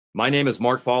My name is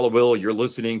Mark Followill. You're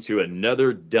listening to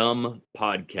another dumb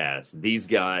podcast. These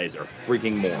guys are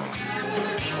freaking morons.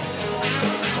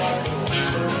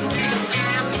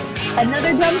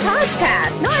 Another dumb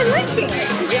podcast. No, I like it.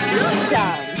 It's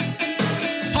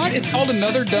not dumb. It's called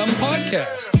Another Dumb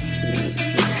Podcast.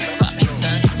 That makes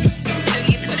sense. So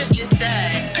you could have just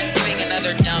said, I'm doing another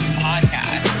dumb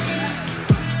podcast.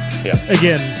 Yeah.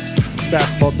 Again,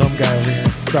 basketball dumb guy over here.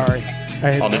 Sorry.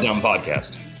 On the dumb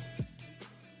podcast.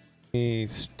 Me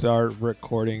start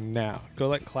recording now.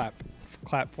 Go clap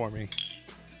for me.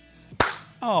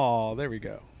 Oh, there we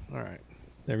go. All right.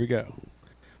 There we go.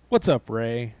 What's up,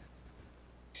 Ray?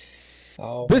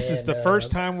 Oh, This man, is the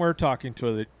first time we're talking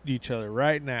to each other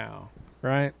right now,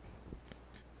 right?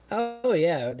 Oh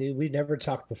yeah, dude, we've never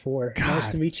talked before. God.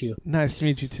 Nice to meet you. Nice to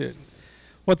meet you too.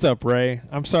 What's up, Ray?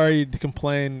 I'm sorry to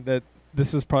complain that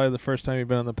this is probably the first time you've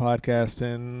been on the podcast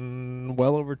in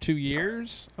well over 2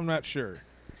 years. I'm not sure.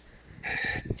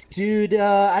 Dude,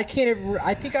 I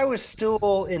think I was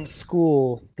still in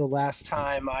school the last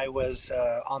time I was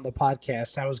on the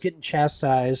podcast. I was getting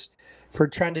chastised for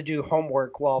trying to do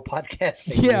homework while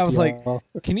podcasting. Yeah, I was like, y'all.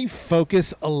 can you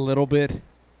focus a little bit?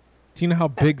 Do you know how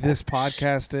big this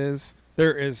podcast is?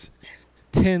 There is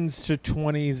tens to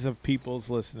 20s of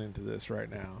people's listening to this right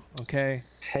now, okay?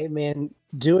 Hey man,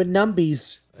 doing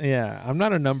numbies. Yeah, I'm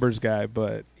not a numbers guy,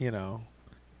 but,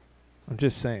 I'm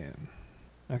just saying.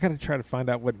 I got to try to find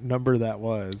out what number that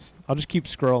was. I'll just keep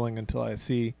scrolling until I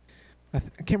see. I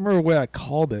can't remember what I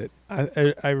called it.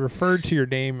 I referred to your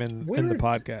name in the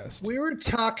podcast. We were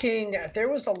talking. There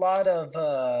was a lot of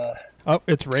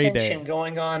It's Ray tension Day.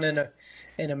 going on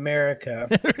in America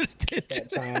There was at that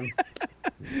time.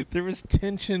 There was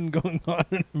tension going on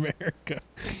in America.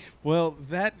 Well,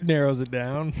 that narrows it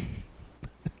down.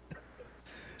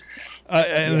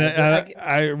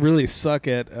 I really suck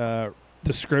at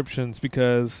descriptions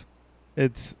because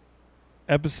it's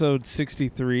episode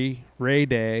 63, Ray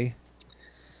Day.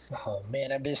 Oh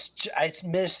man, I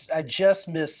just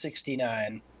missed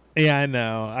 69. Yeah, I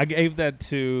know. I gave that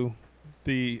to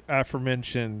the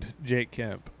aforementioned Jake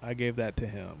Kemp. I gave that to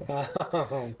him.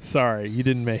 Oh. Sorry, you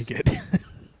didn't make it.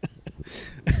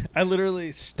 I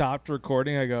literally stopped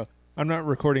recording. I go, I'm not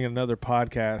recording another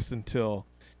podcast until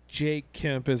Jake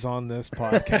Kemp is on this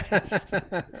podcast.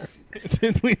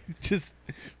 Then we just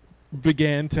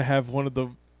began to have one of the...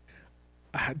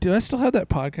 Do I still have that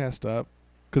podcast up?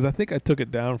 Because I think I took it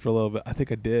down for a little bit. I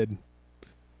think I did.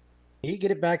 You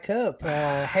get it back up.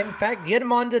 In fact, get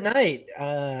him on tonight.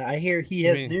 I hear he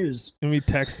has news. Let me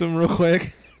text him real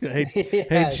quick. Hey,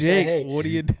 Yeah, Jake, say, hey. what are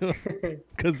you doing?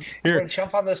 Because I'm here, gonna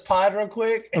jump on this pod real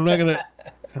quick. I'm not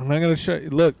gonna show you.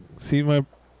 Look, see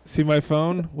my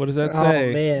phone. What does that Oh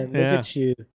say? man, look at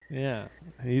you. Yeah,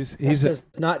 he's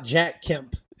not Jack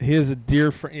Kemp. he is a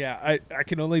dear friend. Yeah, I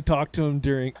can only talk to him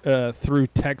during through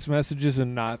text messages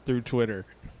and not through Twitter.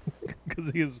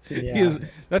 Because he is.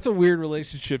 That's a weird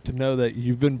relationship to know that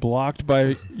you've been blocked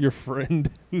by your friend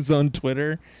who's on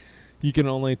Twitter. You can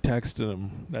only text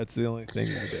him. That's the only thing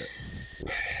I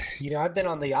do. I've been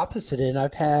on the opposite end.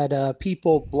 I've had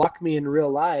people block me in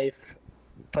real life,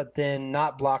 but then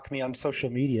not block me on social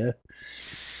media.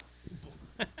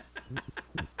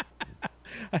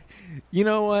 You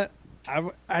know what?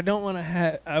 I don't want to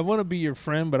have. I want to be your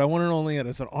friend, but I want it only at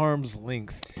an arm's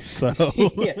length. So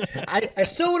Yeah, I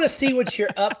still want to see what you're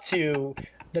up to,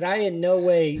 but I in no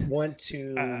way want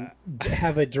to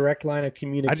have a direct line of I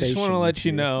communication. just want to let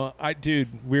you know, dude,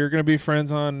 we're gonna be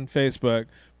friends on Facebook,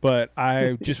 but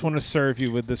I just want to serve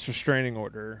you with this restraining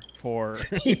order for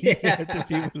you have to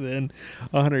be within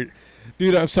 100.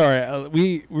 Dude, I'm sorry.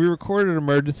 We recorded an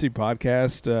emergency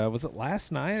podcast. Was it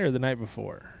last night or the night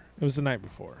before? It was the night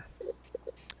before.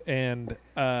 And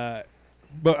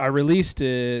but I released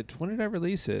it. When did I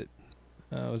release it?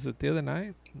 Was it the other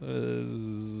night?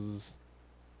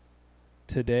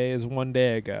 Today is 1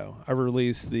 day ago. I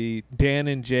released the Dan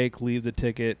and Jake Leave the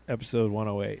Ticket episode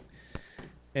 108.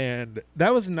 And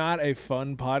that was not a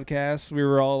fun podcast. We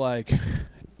were all like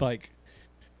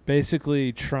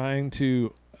basically trying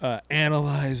to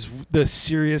analyze the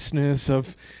seriousness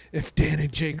of if Dan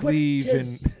and Jake leave.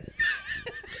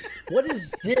 What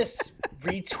does this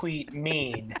retweet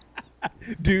mean?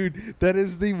 Dude, that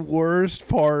is the worst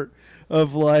part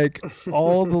of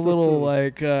all the little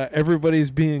everybody's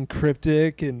being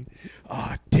cryptic and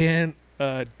Dan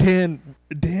and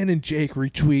Jake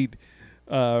retweet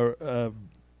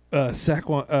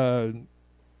Saquon,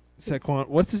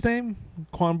 what's his name?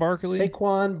 Quan Barkley?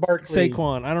 Saquon Barkley.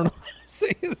 Saquon. I don't know how to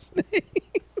say his name.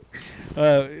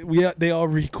 They all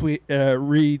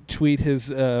retweet his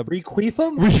Requeef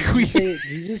him? Requeef.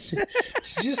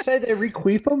 Did you just say they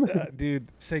requeef him? Dude,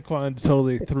 Saquon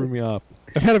totally threw me off.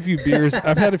 I've had a few beers.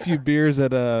 I've had a few beers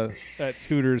at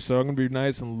Hooters, so I'm gonna be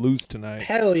nice and loose tonight.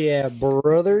 Hell yeah,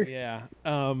 brother. Yeah.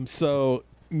 So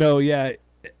no, yeah,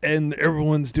 and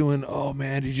everyone's doing. Oh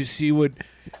man, did you see what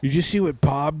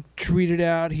Bob tweeted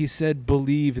out? He said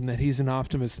believe and that he's an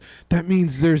optimist. That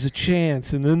means there's a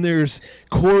chance. And then there's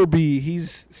Corby. He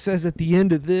says at the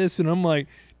end of this, and I'm like,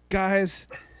 guys,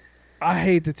 I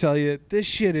hate to tell you, this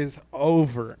shit is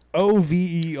over.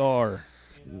 OVER.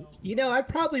 You know, I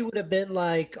probably would have been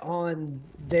like on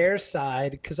their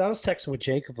side because I was texting with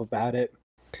Jacob about it.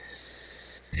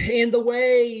 And the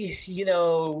way, you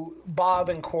know, Bob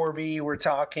and Corby were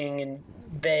talking and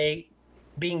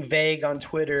being vague on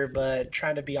Twitter, but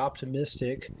trying to be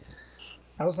optimistic.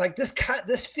 I was like,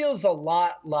 this feels a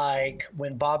lot like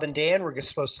when Bob and Dan were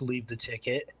supposed to leave the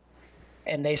ticket,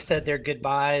 and they said their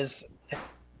goodbyes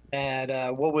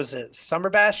at what was it, Summer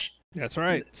Bash? That's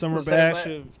right, Summer Bash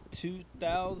of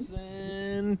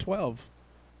 2012.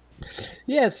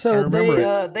 Yeah, so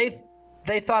they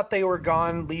thought they were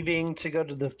gone, leaving to go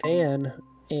to the Fan,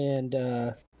 and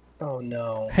oh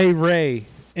no. Hey Ray,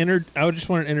 I just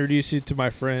want to introduce you to my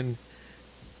friend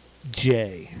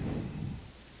Jay.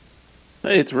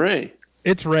 Hey, it's Ray.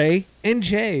 It's Ray and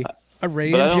Jay. A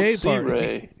Ray But and I don't Jay see party.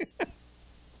 Ray.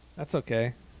 That's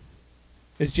okay.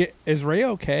 Is Ray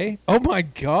okay? Oh my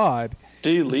God!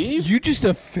 Did he leave? You just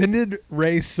offended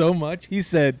Ray so much. He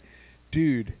said,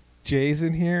 "Dude, Jay's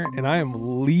in here, and I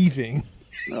am leaving."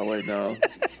 Oh wait, no.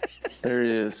 There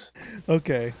he is.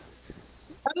 Okay.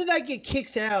 How did I get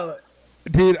kicked out?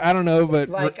 Dude, I don't know, but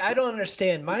Like, I don't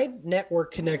understand. My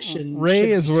network connection. Ray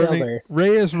should is be running. stellar.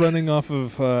 Ray is running off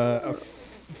of a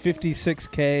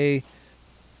 56K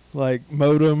like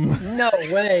modem. No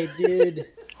way, dude.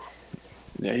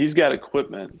 Yeah, he's got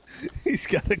equipment. He's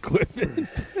got equipment.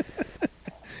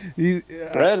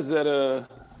 Brad, is that a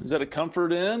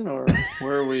Comfort Inn, or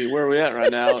where are we at right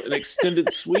now? An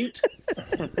extended suite?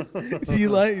 Do you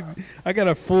like? I got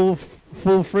a full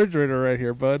refrigerator right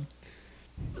here, bud.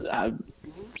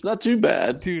 It's not too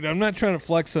bad. Dude, I'm not trying to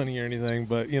flex on you or anything,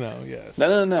 but yes.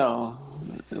 No.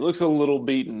 It looks a little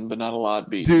beaten, but not a lot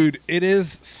beaten. Dude, it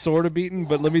is sort of beaten,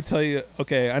 but let me tell you.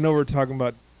 Okay, I know we're talking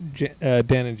about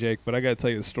Dan and Jake, but I got to tell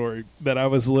you a story that I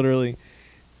was literally,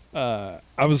 I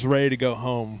was ready to go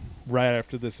home right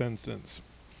after this instance.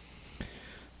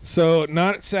 So,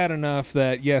 not sad enough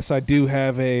that, yes, I do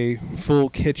have a full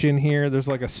kitchen here. There's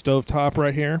like a stovetop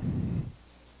right here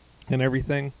and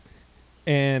everything.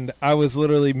 And I was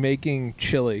literally making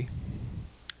chili,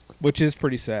 which is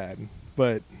pretty sad,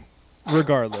 but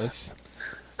regardless.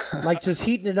 Like just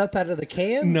heating it up out of the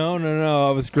can? No.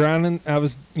 I was browning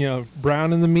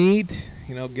the meat,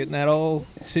 getting that all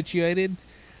situated.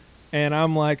 And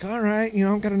I'm like, all right,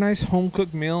 I've got a nice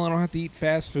home-cooked meal. I don't have to eat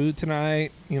fast food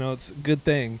tonight. It's a good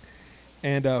thing.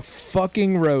 And a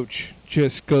fucking roach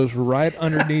just goes right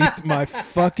underneath my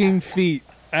fucking feet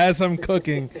as I'm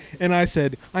cooking. And I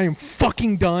said, I am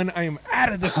fucking done. I am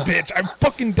out of this bitch. I'm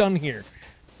fucking done here.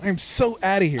 I am so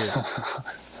out of here.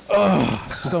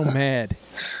 Ugh, so mad.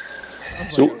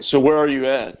 So where are you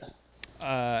at?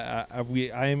 I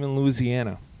am in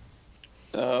Louisiana.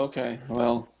 Okay.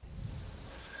 Well,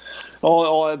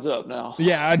 all adds up now.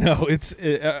 Yeah, I know.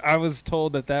 I was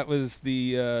told that was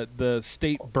the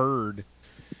state bird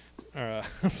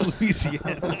of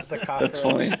Louisiana. That's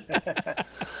funny.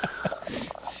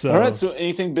 So, all right. So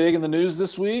anything big in the news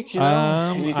this week?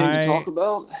 Anything to talk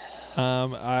about?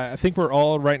 I think we're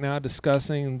all right now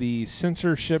discussing the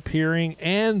censorship hearing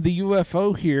and the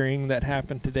UFO hearing that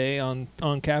happened today on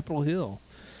Capitol Hill.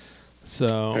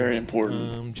 So very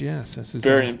important. Yes, this is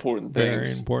very important things.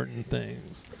 Very important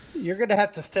things. You're going to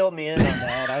have to fill me in on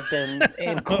that. I've been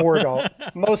in court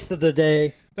most of the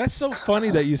day. That's so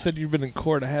funny that you said you've been in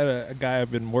court. I had a guy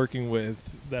I've been working with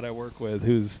that I work with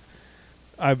who's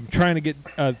I'm trying to get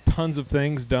tons of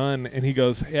things done, and he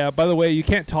goes, yeah, by the way, you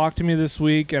can't talk to me this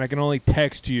week, and I can only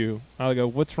text you. I go,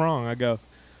 what's wrong? I go,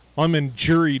 I'm in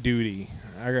jury duty.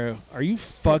 I go, are you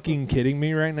fucking kidding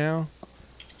me right now?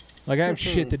 Like, I have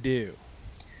shit to do.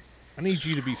 I need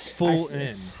you to be full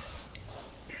in.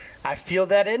 I feel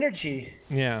that energy.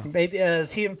 Yeah. Maybe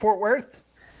is he in Fort Worth?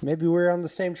 Maybe we're on the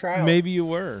same trial. Maybe you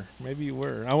were.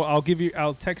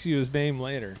 I'll text you his name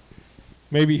later.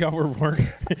 Maybe y'all were working.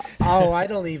 Oh, I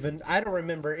don't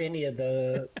remember any of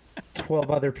the 12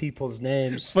 other people's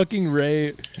names. Fucking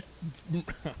Ray.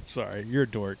 Sorry, you're a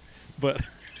dork. But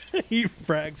he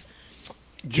brags.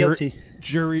 Guilty.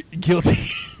 Guilty.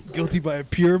 Guilty by a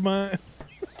pure mind.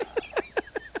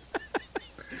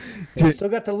 Still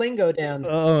got the lingo down.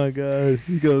 Oh my god.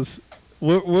 He goes,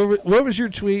 what was your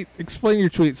tweet? Explain your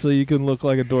tweet so you can look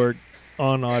like a dork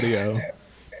on audio.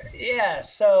 Yeah,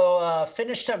 so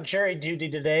finished up jury duty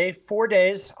today. 4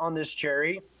 days on this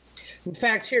jury. In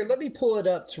fact, here, let me pull it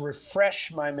up to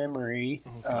refresh my memory.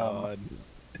 Oh god.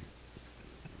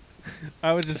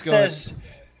 I was just It going. says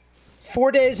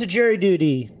 4 days of jury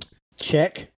duty.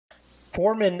 Check.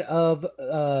 Foreman of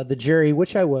the jury,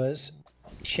 which I was.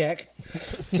 Check.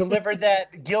 Delivered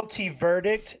that guilty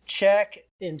verdict. Check.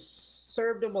 And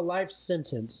served him a life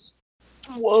sentence.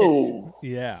 Whoa.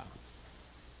 Yeah.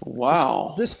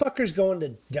 Wow. This fucker's going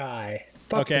to die.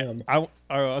 Fuck Okay. him.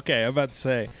 Okay. I'm about to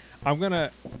say.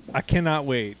 I cannot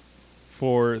wait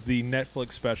for the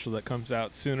Netflix special that comes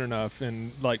out soon enough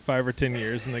in like 5 or 10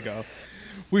 years, and they go,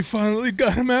 "We finally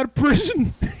got him out of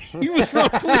prison. He was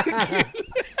wrongfully accused."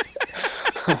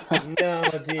 No,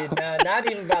 dude, no, not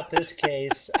even about this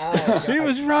case. Oh, He God.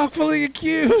 was wrongfully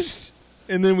accused.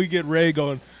 And then we get Ray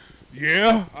going,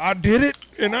 "Yeah, I did it,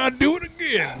 and I'd do it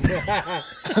again."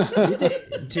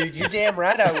 Dude, you're damn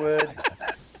right I would.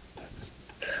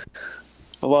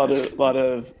 A lot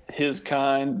of his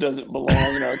kind doesn't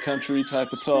belong in our country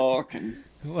type of talk. And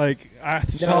Like, I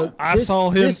No, saw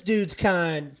him. This dude's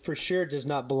kind for sure does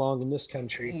not belong in this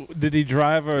country. Did he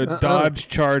drive a Dodge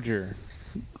Charger?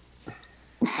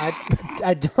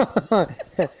 I don't.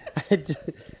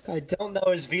 I don't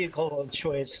know his vehicle of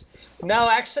choice. No,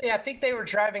 actually, I think they were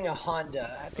driving a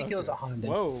Honda. I think it was a Honda.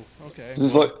 Whoa, okay. is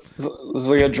this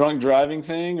like a drunk driving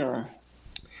thing, or?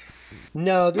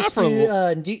 No, this Not for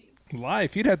dude.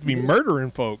 Life, he'd have to be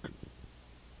murdering folk.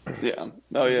 Yeah.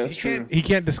 Oh yeah, that's true. He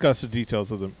can't discuss the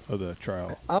details of the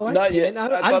trial. Oh, I Not can. yet.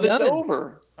 I'm I thought it's done.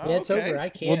 over. Yeah, it's over. I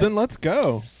can't. Well, then let's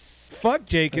go. Fuck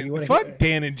Jake. you wanna Fuck hear-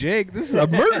 Dan and Jake. This is a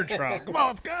murder trial. Come on,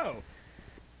 let's go.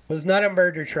 It was not a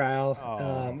murder trial.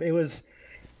 Oh. It was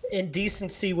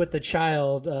indecency with the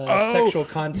child, Oh, sexual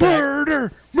contact.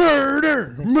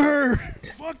 Murder.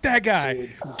 Fuck that guy.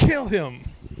 Kill him.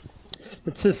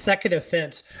 It's his second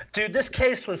offense. Dude, this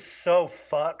case was so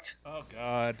fucked. Oh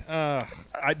God.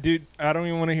 I don't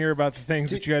even want to hear about the things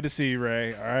that you had to see,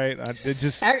 Ray. All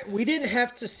right. We didn't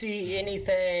have to see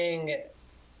anything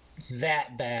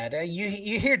that bad. You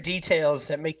hear details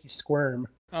that make you squirm,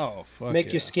 Oh fuck. make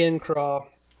yeah. your skin crawl.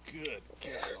 Good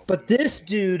God. But this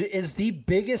dude is the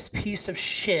biggest piece of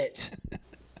shit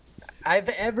I've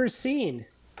ever seen.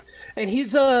 And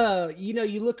he's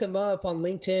you look him up on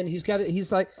LinkedIn. He's like he he's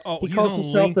calls on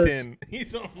himself LinkedIn.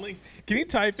 He's on LinkedIn. Can you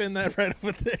type in that right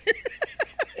over there?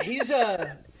 he Type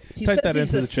says that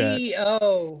he's into the the chat.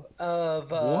 CEO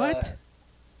of What?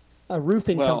 a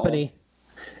roofing Well- company.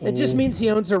 It just means he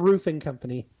owns a roofing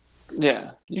company.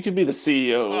 Yeah, you can be the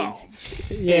CEO of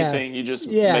Yeah. anything you just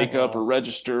Yeah. make up or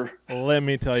register. Let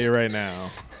me tell you right now,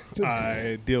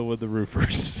 I deal with the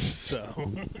roofers,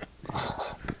 so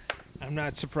I'm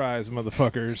not surprised,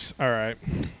 motherfuckers. All right,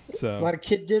 A so lot of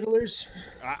kid diddlers.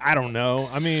 I don't know.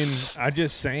 I mean, I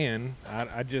just saying.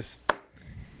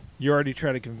 You already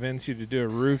try to convince you to do a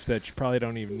roof that you probably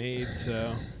don't even need.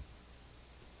 So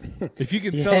if you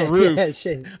could sell a roof, Yeah,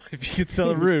 shit. if you could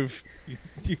sell a roof,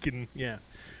 you can. Yeah.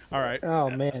 All right. Oh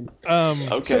man.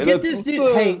 Okay, So get this that's,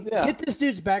 dude. yeah. Get this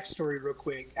dude's backstory real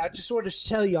quick. I just wanted to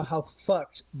tell you how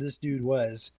fucked this dude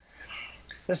was.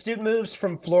 This dude moves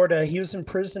from Florida. He was in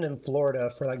prison in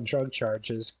Florida for like drug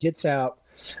charges. Gets out,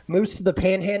 moves to the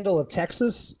Panhandle of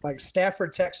Texas, like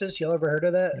Stafford, Texas. Y'all ever heard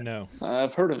of that? No.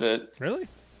 I've heard of it. Really?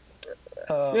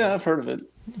 Yeah, I've heard of it.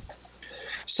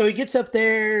 So he gets up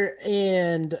there,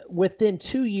 and within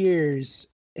 2 years,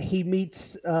 he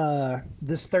meets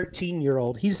this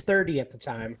 13-year-old. He's 30 at the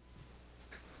time.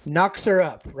 Knocks her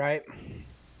up, right?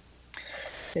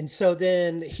 And so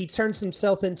then he turns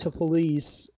himself into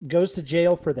police, goes to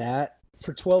jail for that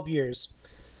for 12 years.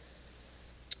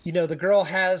 You know, the girl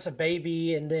has a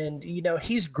baby, and then, you know,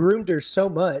 he's groomed her so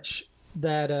much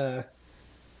that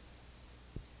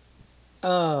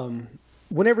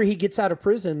whenever he gets out of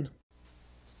prison,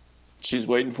 She's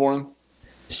waiting for him.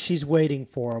 she's waiting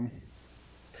for him.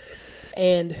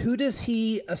 And who does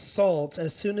he assault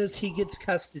as soon as he gets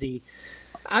custody?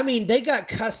 I mean, they got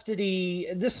custody.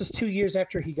 This is 2 years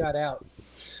after he got out.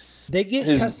 They get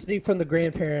custody from the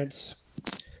grandparents.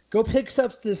 Go picks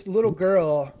up this little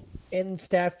girl in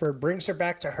Stafford, brings her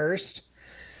back to Hearst.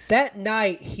 That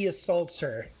night, he assaults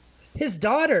her. His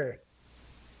daughter.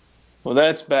 Well,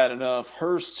 that's bad enough.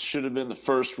 Hearst should have been the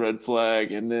first red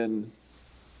flag, and then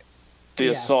the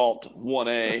Yeah. assault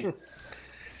 1A.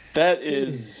 That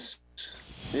is,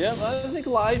 yeah. I think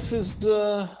life is.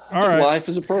 All right. Life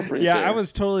is appropriate. Yeah, there. I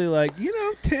was totally like,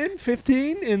 10,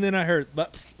 15, and then I heard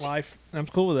life. I'm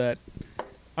cool with that.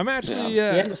 I'm actually.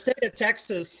 Yeah, in the state of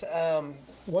Texas,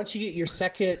 once you get your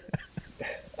second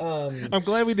I'm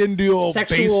glad we didn't do all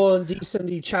sexual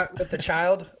indecency with the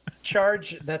child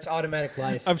charge, that's automatic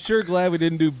life. I'm sure glad we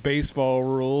didn't do baseball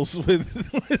rules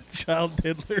with child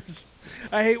diddlers.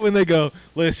 I hate when they go,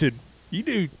 listen, you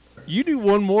do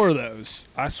one more of those.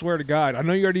 I swear to God. I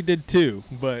know you already did 2,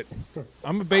 but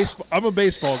I'm a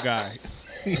baseball guy.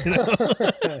 You know?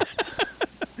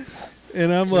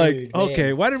 And I'm like, okay,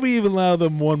 man. why did we even allow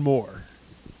them one more?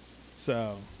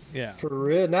 So, yeah. For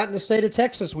real, not in the state of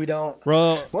Texas. We don't.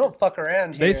 Well, We don't fuck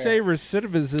around here. they say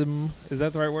recidivism, is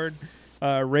that the right word?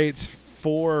 Rates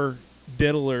for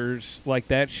diddlers like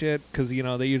that shit, because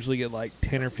they usually get like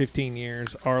 10 or 15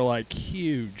 years, are like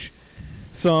huge.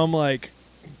 So I'm like,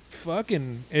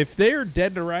 fucking, if they're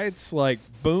dead to rights, like,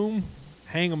 boom,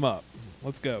 hang them up.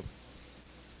 Let's go.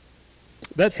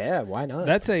 Yeah, why not?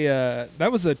 That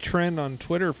was a trend on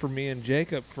Twitter for me and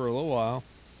Jacob for a little while.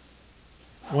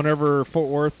 Whenever Fort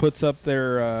Worth puts up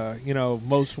their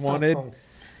most wanted,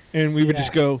 and we would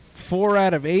just go, 4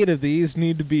 out of 8 of these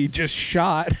need to be just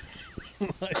shot.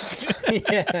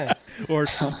 Yeah. or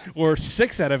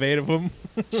 6 out of 8 of them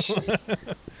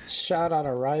Shot on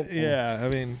a rifle. Yeah, I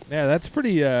mean, yeah, that's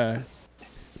pretty. Man,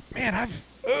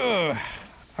 I'm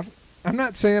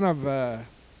not saying I've.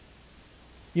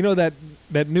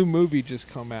 That new movie just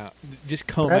come out.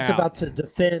 That's about to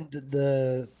defend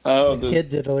the kid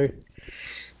diddler.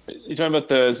 You're talking about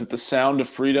is it The Sound of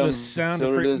Freedom? The Sound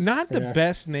of Freedom. Not the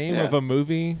best name of a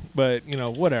movie, but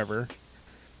whatever.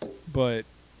 But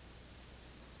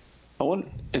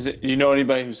is it? You know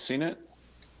anybody who's seen it?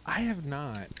 I have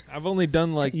not. I've only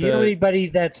done like you know anybody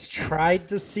that's tried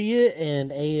to see it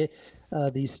and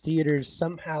these theaters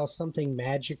somehow something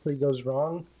magically goes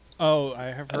wrong? Oh, I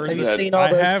have heard. Have you seen all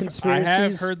those conspiracies? I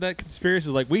have heard that conspiracy.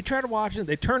 Like, we tried to watch it,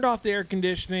 they turned off the air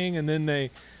conditioning, and then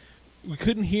we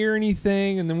couldn't hear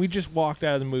anything, and then we just walked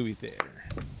out of the movie theater.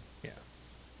 Yeah,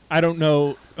 I don't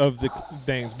know of the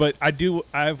things, but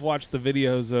I've watched the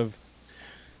videos of.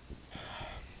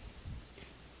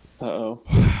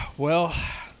 Well,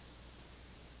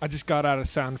 I just got out of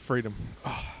Sound of Freedom.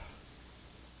 Oh,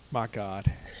 my God,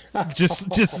 just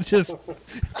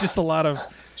a lot of.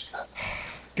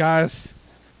 Guys,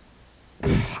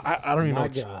 I don't even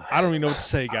know. I don't even know what to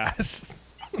say, guys.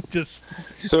 just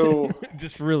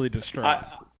really distraught.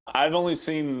 I've only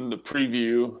seen the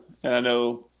preview, and I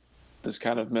know this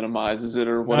kind of minimizes it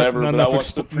or whatever. But I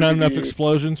watched the preview. Not enough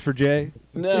explosions for Jay.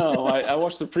 No, I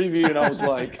watched the preview and I was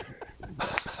like,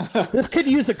 this could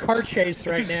use a car chase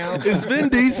right now. Is Vin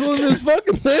Diesel in this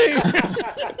fucking thing?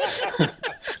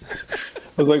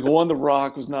 I was like, The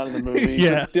Rock was not in the movie.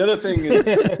 Yeah. But the other thing is,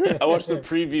 I watched the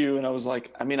preview and I was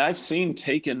like, I mean, I've seen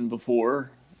Taken before.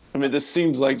 I mean, this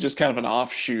seems like just kind of an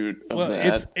offshoot of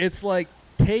that. It's like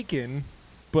Taken,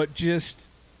 but just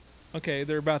okay.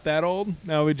 They're about that old.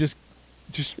 Now we just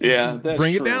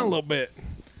bring it down a little bit.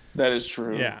 That is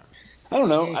true. Yeah. I don't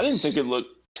know. I didn't think it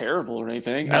looked terrible or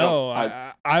anything. No,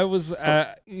 I was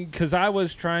because I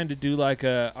was trying to do like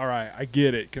all right, I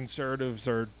get it. Conservatives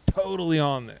are totally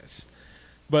on this.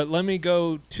 But let me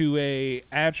go to a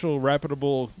actual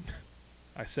reputable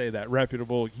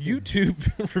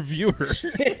YouTube reviewer.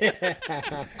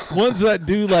 Ones that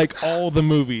do like all the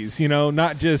movies,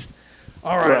 not just,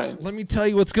 all right, let me tell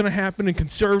you what's going to happen in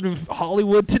conservative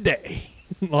Hollywood today.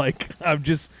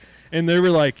 And they were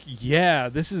like, yeah,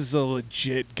 this is a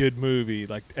legit good movie.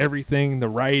 Like everything, the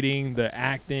writing, the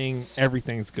acting,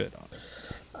 everything's good on it.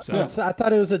 So, I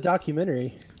thought it was a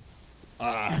documentary.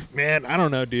 Man, I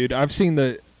don't know, dude. I don't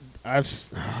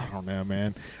know,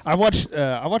 man. I watched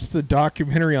the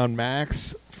documentary on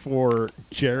Max for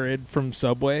Jared from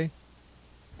Subway.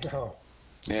 Oh.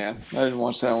 Yeah, I didn't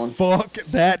watch that one. Fuck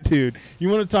that dude. You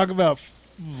want to talk about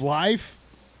life?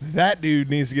 That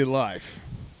dude needs to get life.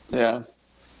 Yeah.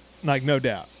 Like, no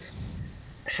doubt.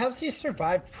 How's he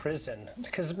survived prison?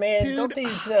 Because, man, dude, don't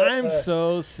these... I'm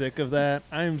so sick of that.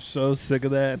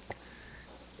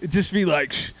 It just be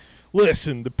like...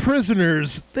 Listen, the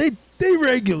prisoners, they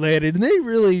regulated, and they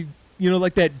really,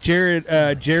 like that Jerry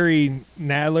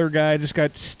Nadler guy just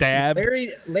got stabbed.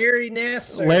 Larry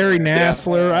Nassler. Larry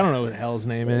Nassler. Yeah. I don't know what the hell his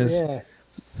name is. Yeah.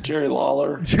 Jerry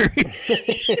Lawler. Jerry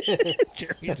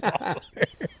Lawler.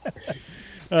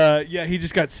 Yeah, he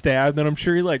just got stabbed, and I'm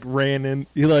sure he ran in.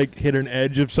 He hit an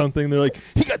edge of something. They're like,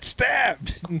 he got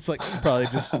stabbed. And it's like he probably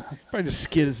just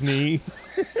skid his knee.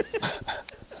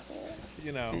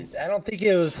 I don't think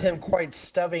it was him quite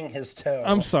stubbing his toe.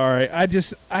 I'm sorry. I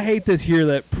hate to hear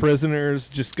that prisoners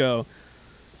just go,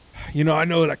 I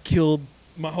know that I killed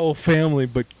my whole family,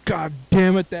 but god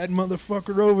damn it, that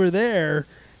motherfucker over there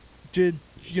did,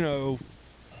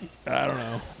 I don't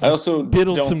know. I also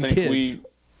Diddled don't some think kids.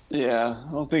 I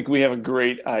don't think we have a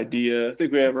great idea. I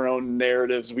think we have our own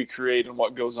narratives we create on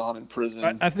what goes on in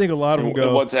prison. I think a lot of them and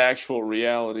go. what's actual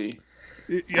reality.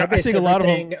 Yeah, I think a lot of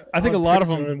them. I think a lot of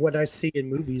them. What I see in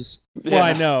movies. Well,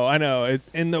 I know.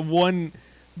 And the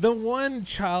one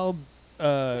child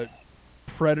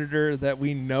predator that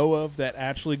we know of that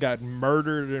actually got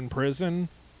murdered in prison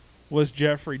was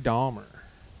Jeffrey Dahmer.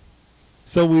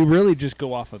 So we really just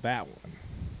go off of that one.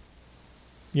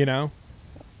 You know?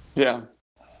 Yeah.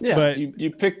 Yeah. But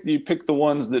you pick the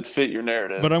ones that fit your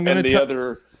narrative. But I'm gonna and the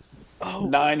other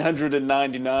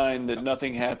 999 that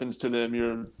nothing happens to them,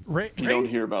 you don't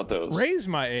hear about those. Ray's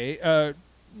my age.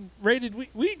 Ray,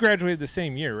 we graduated the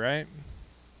same year, right?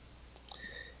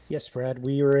 Yes, Brad.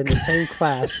 We were in the same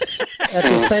class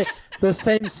at the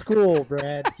same school,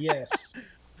 Brad. Yes.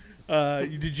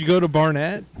 Did you go to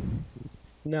Barnett?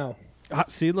 No.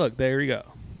 See, look, there you go.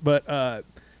 But I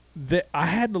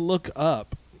had to look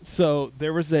up. So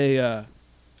there was a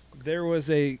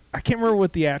I can't remember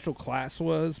what the actual class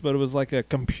was, but it was like a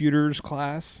computers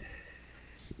class.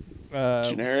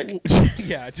 Generic.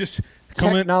 Yeah, just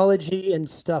technology and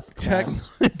stuff.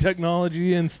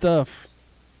 Technology and stuff.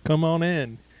 Come on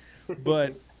in.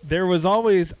 But there was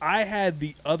always, I had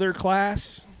the other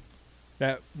class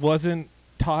that wasn't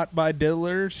taught by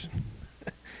diddlers.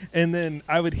 And then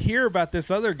I would hear about this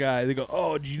other guy. They go,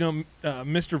 "Oh, do you know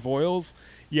Mr. Voiles?"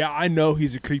 Yeah, I know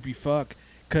he's a creepy fuck,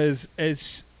 because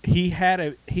as he had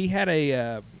a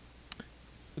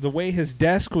the way his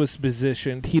desk was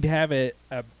positioned, he'd have a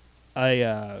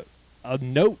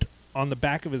note on the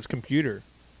back of his computer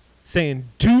saying,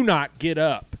 "Do not get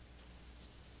up.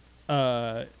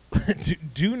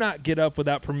 Do not get up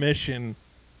without permission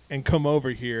and come over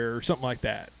here," or something like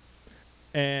that.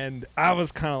 And I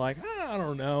was kind of like, I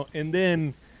don't know. And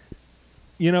then,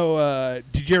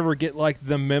 did you ever get like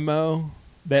the memo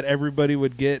that everybody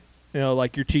would get?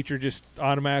 Like your teacher just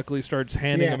automatically starts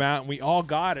handing them out, and we all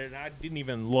got it, and I didn't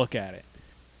even look at it.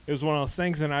 It was one of those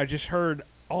things, and I just heard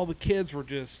all the kids were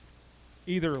just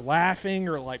either laughing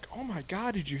or like, "Oh my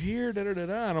God, did you hear?" Da da da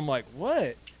da. And I'm like,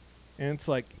 "What?" And it's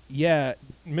like, yeah,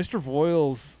 Mr.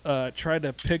 Voiles tried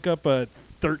to pick up a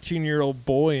 13-year-old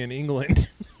boy in England.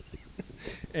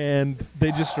 And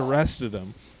they just arrested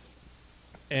him.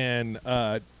 And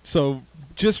so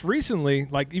just recently,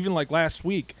 even last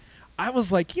week, I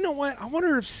was like, you know what? I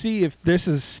wonder if this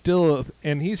is still,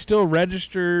 and he's still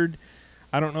registered.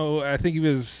 I don't know. I think he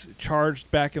was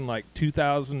charged back in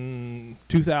 2000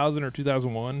 or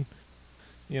 2001.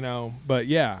 But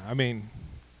yeah, I mean,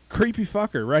 creepy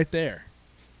fucker right there.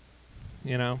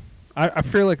 I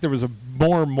feel like there was a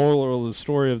more moral of the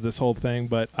story of this whole thing,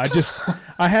 but I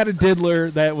had a diddler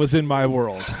that was in my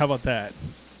world. How about that?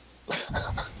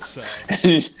 So.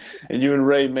 And you and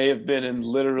Ray may have been in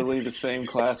literally the same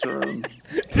classroom.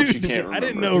 Dude, I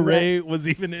didn't know Ray was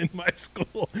even in my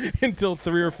school until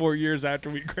 3 or 4 years after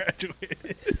we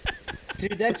graduated.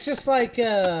 Dude, that's just like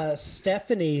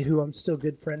Stephanie, who I'm still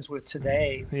good friends with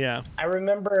today. Yeah. I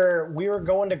remember we were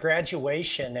going to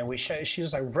graduation, and she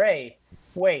was like, "Ray,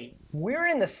 wait, we're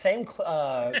in the same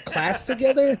class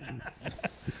together?"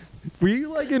 Were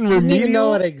you in remedial? I didn't even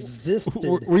know it existed.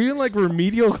 Were you in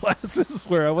remedial classes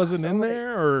where I wasn't in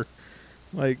there, or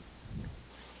I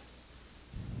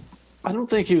don't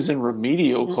think he was in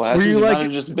remedial classes. You he might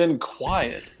have just been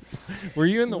quiet. Were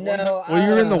you in the were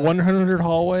you in the 100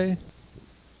 hallway?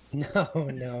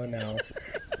 No.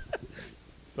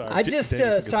 Sorry,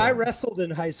 I wrestled in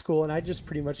high school, and I just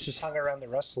pretty much just hung around the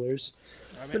wrestlers.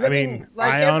 I mean,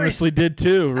 I honestly did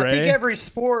too, Ray. I think every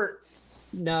sport.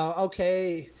 No,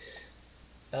 okay.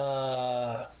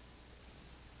 Were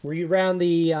you around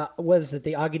the was it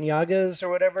the Aginagas or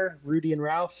whatever? Rudy and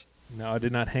Ralph? No, I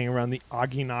did not hang around the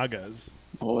Aginagas.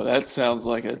 Oh, that sounds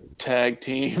like a tag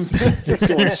team. It's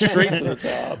going straight to the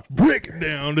top. Break it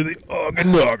down to the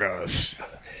Aginagas.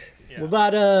 Yeah. What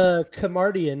about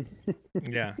Camardian?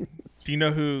 Yeah. Do you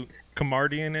know who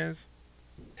Camardian is?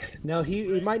 No,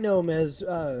 he might know him as.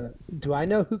 Do I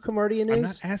know who Camardian is? I'm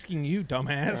not asking you,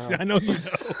 dumbass. No. I know you know.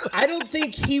 I don't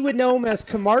think he would know him as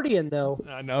Camardian, though.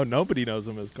 I know nobody knows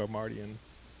him as Camardian.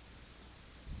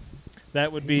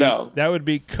 That would be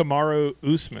Kamaru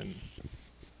Usman.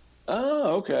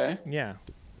 Oh, okay. Yeah,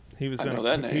 he was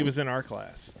in our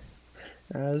class.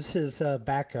 This is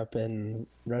backup in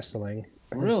wrestling.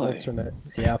 Really?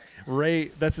 Yeah. Ray,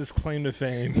 that's his claim to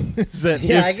fame. Is that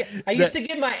I used to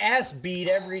get my ass beat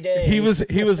every day. He was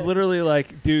literally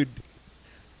like, dude,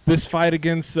 this fight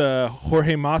against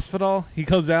Jorge Masvidal, he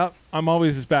comes out, I'm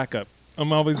always his backup.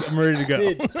 I'm ready to go.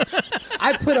 Dude,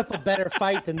 I put up a better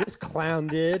fight than this clown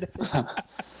did.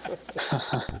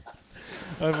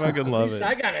 I fucking love it.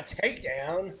 I got a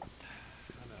takedown.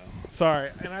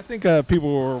 Sorry, and I think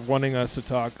people were wanting us to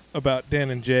talk about Dan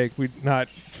and Jake. We not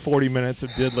 40 minutes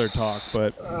of diddler talk,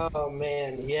 but oh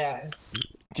man, yeah.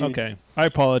 Dude. Okay, I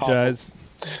apologize.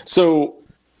 So,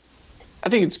 I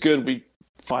think it's good we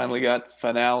finally got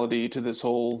finality to this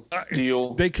whole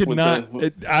deal. They could not.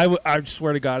 I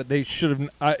swear to God, they should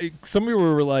have. Some people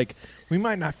were like, "We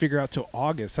might not figure out till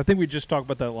August." I think we just talked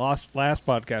about that last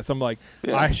podcast. I'm like,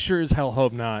 I sure as hell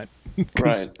hope not.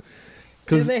 Right.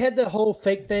 Dude, they had the whole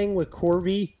fake thing with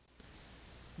Corby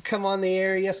come on the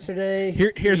air yesterday.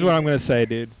 Here's what I'm gonna say,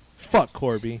 dude. Fuck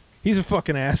Corby. He's a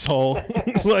fucking asshole.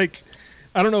 Like,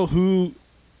 I don't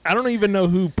even know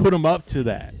who put him up to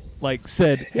that. Like,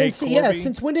 said, hey, Corby. Yeah,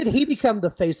 since when did he become the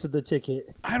face of the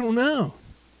ticket? I don't know.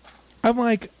 I'm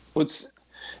like, it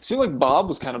seemed like Bob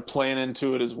was kind of playing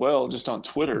into it as well, just on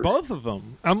Twitter. Both of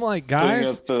them. I'm like,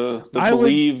 guys, putting up the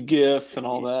Believe gif and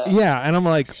all that. Yeah, and I'm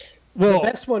like, well, the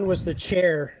best one was the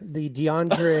chair, the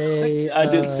DeAndre. I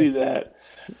did see that.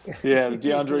 Yeah, the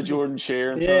DeAndre Jordan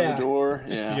chair in front of the door.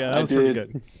 Yeah, that was pretty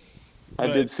good. I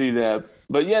did see that.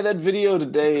 But yeah, that video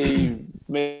today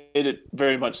made it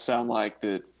very much sound like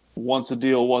that once a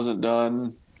deal wasn't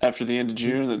done after the end of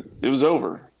June, that it was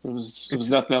over. It was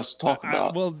nothing else to talk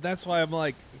about. Well, that's why I'm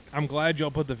like, I'm glad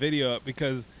y'all put the video up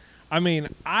because, I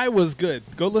mean, I was good.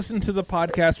 Go listen to the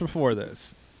podcast before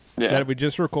this that we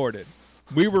just recorded.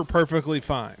 We were perfectly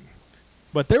fine.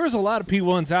 But there was a lot of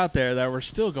P1s out there that were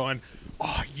still going,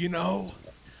 oh,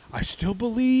 I still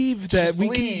believe that we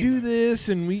can do this.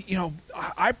 And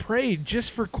I prayed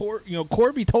just for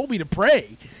Corby told me to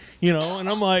pray, and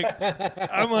I'm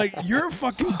like, you're a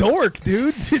fucking dork,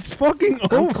 dude. It's fucking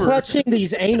over. I'm clutching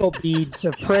these anal beads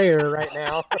of prayer right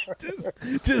now.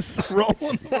 just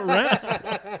rolling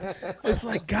around. It's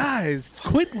like, guys,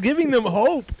 quit giving them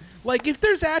hope. Like, if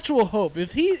there's actual hope,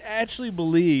 if he actually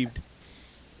believed,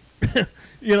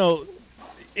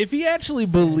 if he actually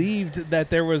believed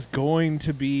that there was going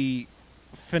to be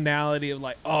finality of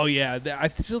like, oh yeah, I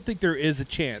still think there is a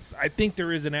chance. I think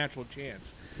there is an actual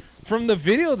chance. From the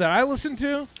video that I listened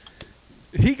to,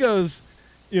 he goes,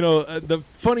 the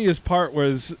funniest part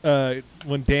was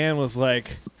when Dan was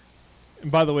like,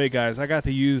 and by the way, guys, I got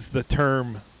to use the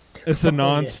term, it's a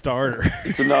non-starter.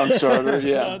 It's a non-starter, it's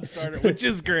a non-starter, which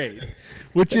is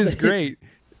great.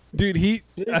 Dude,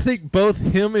 I think both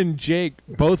him and Jake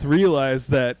both realized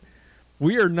that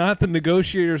we are not the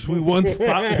negotiators we once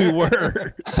thought we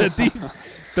were.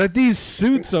 that these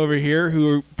suits over here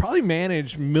who probably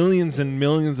manage millions and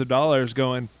millions of dollars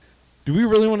going, do we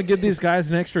really want to give these guys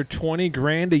an extra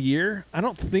 $20,000 a year? I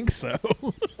don't think so.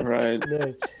 Right.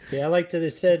 Yeah, I like to. They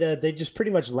said they just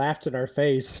pretty much laughed in our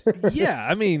face. Yeah,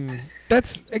 I mean,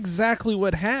 that's exactly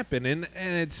what happened, and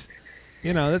it's,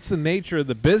 that's the nature of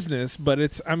the business. But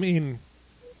it's, I mean,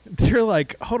 they're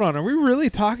like, hold on, are we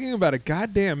really talking about a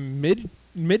goddamn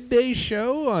midday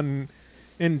show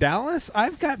in Dallas?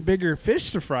 I've got bigger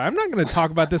fish to fry. I'm not going to talk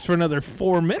about this for another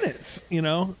 4 minutes. It's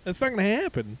not going to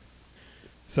happen.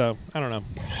 So, I don't know.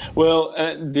 Well,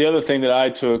 the other thing that I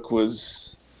took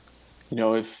was,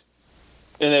 if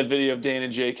in that video of Dan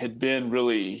and Jake had been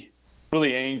really,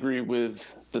 really angry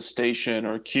with the station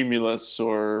or Cumulus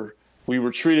or we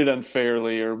were treated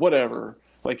unfairly or whatever,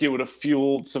 like it would have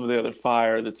fueled some of the other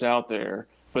fire that's out there.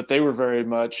 But they were very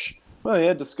much, well, they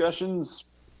had discussions.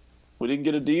 We didn't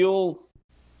get a deal.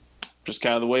 Just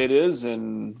kind of the way it is.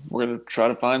 And we're going to try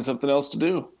to find something else to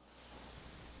do.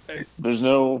 There's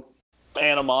no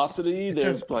animosity. It's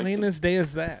as plain as day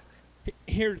as that.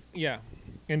 Here, yeah.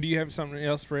 And do you have something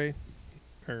else, Ray?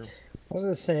 Or I was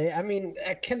gonna say, I mean,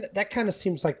 that kind of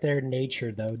seems like their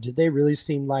nature, though. Did they really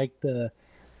seem like the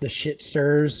shit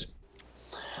stirs?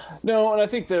 No, and I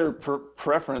think their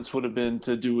preference would have been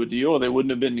to do a deal. They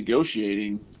wouldn't have been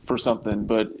negotiating for something,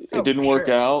 but it didn't work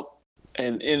out.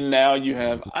 And now you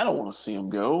have, I don't want to see them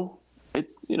go.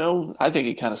 It's, I think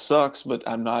it kind of sucks, but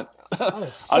I'm not. Oh,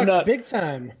 it sucks big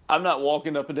time. I'm not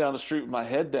walking up and down the street with my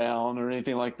head down or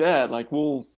anything like that. Like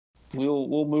we'll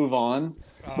move on.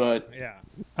 But yeah,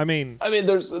 I mean,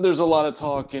 there's a lot of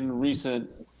talk in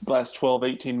last 12,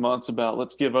 18 months about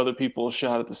let's give other people a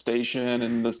shot at the station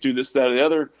and let's do this, that, or the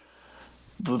other.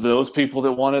 For those people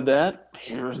that wanted that,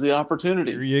 here's the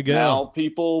opportunity. Here you go. Now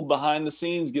people behind the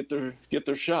scenes get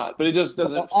their shot, but it just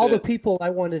doesn't. All the people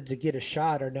I wanted to get a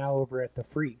shot are now over at the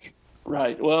Freak.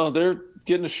 Right. Well, they're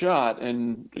getting a shot,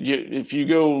 and if you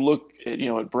go look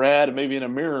at Brad and maybe in a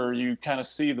mirror, you kind of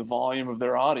see the volume of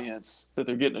their audience that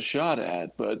they're getting a shot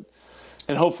at.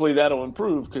 And hopefully that'll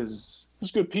improve because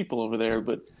there's good people over there,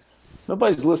 but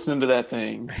nobody's listening to that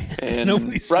thing.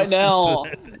 And right now,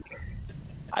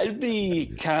 I'd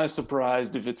be kind of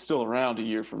surprised if it's still around a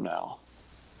year from now.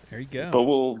 There you go. But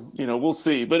we'll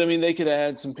see. But I mean, they could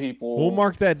add some people. We'll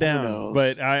mark that Who down. knows?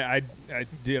 But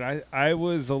I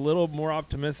was a little more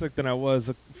optimistic than I was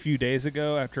a few days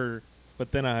ago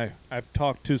but then I've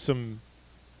talked to some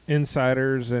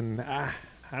insiders and I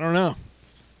don't know.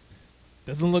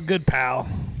 Doesn't look good, pal.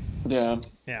 Yeah.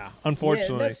 Yeah,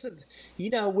 unfortunately.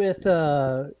 Yeah, with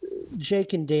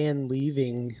Jake and Dan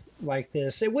leaving like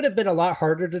this, it would have been a lot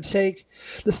harder to take.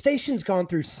 The station's gone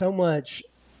through so much,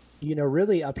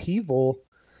 really upheaval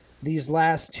these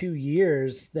last 2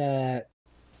 years that,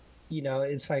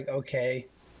 it's like, okay,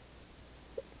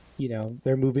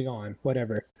 they're moving on,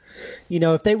 whatever.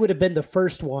 If they would have been the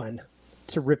first one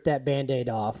to rip that Band-Aid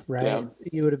off, right? Yeah.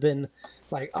 You would have been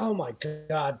like, oh my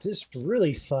God, this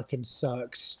really fucking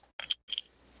sucks.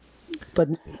 But,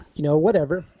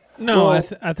 whatever. No, Well,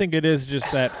 I think it is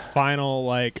just that final,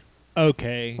 like,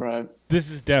 okay, Right. this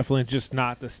is definitely just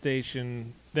not the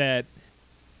station that,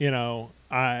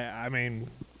 I mean,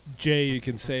 Jay, you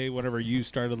can say whatever you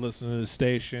started listening to the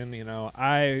station.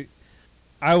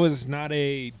 I was not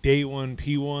a day one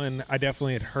P1. I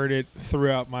definitely had heard it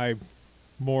throughout my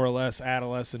more or less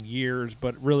adolescent years,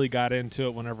 but really got into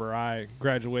it whenever I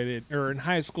graduated, or in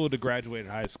high school to graduate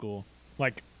high school,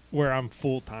 like where I'm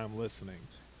full-time listening.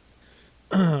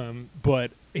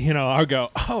 But, I'll go,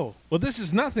 oh, well, this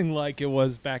is nothing like it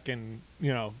was back in,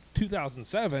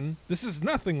 2007. This is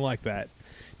nothing like that,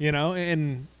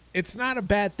 and it's not a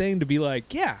bad thing to be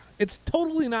like, yeah, it's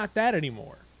totally not that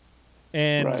anymore.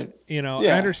 And, Right. I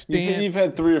understand. You've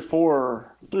had three or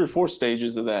four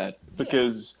stages of that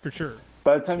because for sure.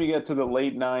 by the time you get to the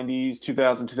late 90s,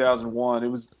 2000, 2001, it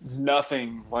was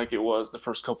nothing like it was the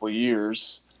first couple of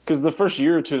years. Because the first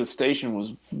year or two of the station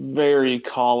was very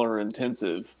caller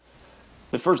intensive.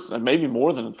 The first, maybe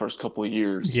more than the first couple of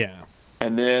years. Yeah.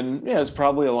 And then, it's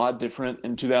probably a lot different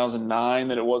in 2009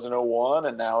 than it was in 01.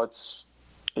 And now it's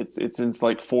in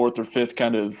like fourth or fifth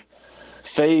kind of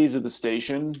phase of the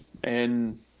station.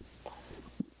 And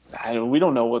we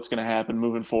don't know what's going to happen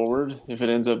moving forward. If it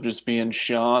ends up just being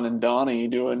Sean and Donnie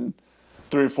doing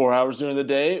 3 or 4 hours during the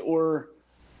day, or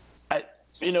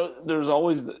there's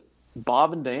always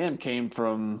Bob and Dan came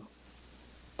from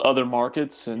other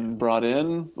markets and brought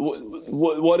in.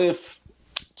 What if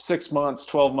 6 months,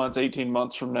 12 months, 18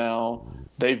 months from now,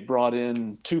 they've brought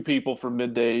in 2 people for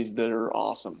middays that are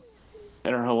awesome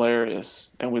and are hilarious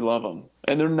and we love them.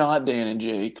 And they're not Dan and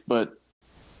Jake, but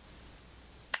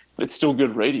it's still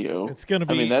good radio. It's going to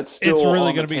be, that's still it's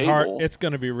really going to be hard. It's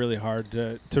going to be really hard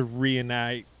to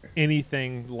reunite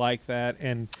anything like that.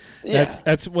 And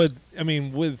that's what,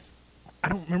 I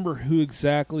don't remember who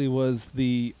exactly was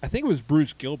I think it was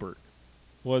Bruce Gilbert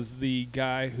was the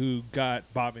guy who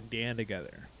got Bob and Dan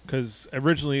together. Because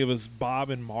originally it was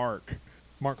Bob and Mark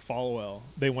Followell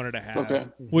they wanted to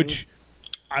have, which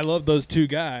I love those 2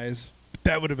 guys. But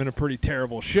that would have been a pretty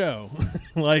terrible show.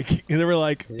 Like, they were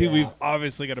like, dude, we've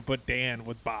obviously got to put Dan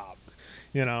with Bob.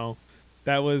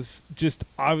 That was just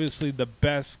obviously the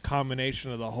best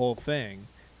combination of the whole thing.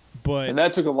 And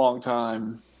that took a long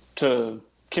time to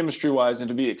chemistry-wise and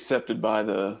to be accepted by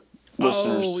the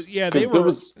listeners. Oh,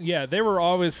 yeah, they were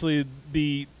obviously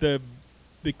the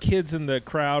kids in the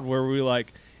crowd where we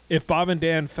like, if Bob and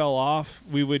Dan fell off,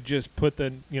 we would just put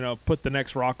the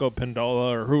next Rocco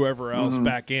Pandola or whoever else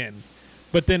back in.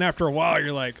 But then after a while,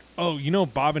 you're like, oh,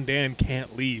 Bob and Dan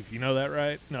can't leave. You know that,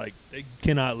 right? No, like, they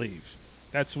cannot leave.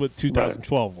 That's what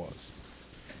 2012 was.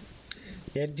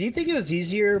 Yeah. Do you think it was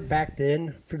easier back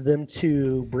then for them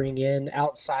to bring in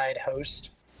outside hosts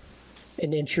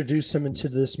and introduce them into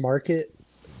this market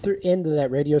into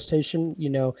that radio station?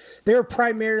 They were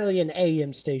primarily an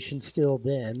AM station still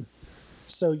then.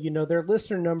 So, their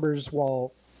listener numbers,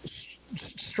 while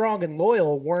strong and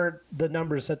loyal, weren't the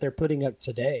numbers that they're putting up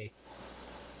today.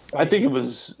 I think it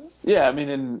was,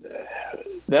 and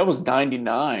that was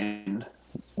 99.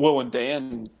 Well, when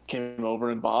Dan came over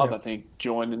and Bob, I think,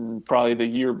 joined in probably the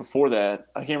year before that.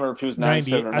 I can't remember if it was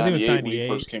 97 or 98 when he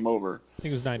first came over. I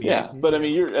think it was 98. Yeah, but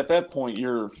you're at that point,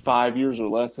 you're 5 years or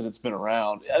less that it's been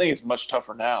around. I think it's much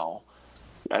tougher now.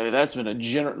 That's been a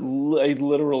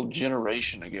literal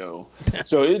generation ago.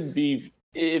 So it'd be,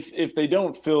 if they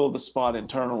don't fill the spot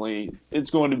internally, it's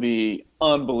going to be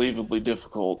unbelievably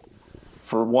difficult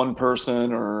for one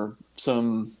person or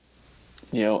some,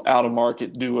 out of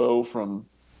market duo from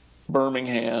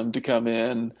Birmingham to come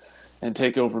in and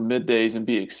take over middays and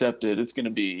be accepted. It's going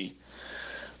to be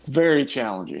very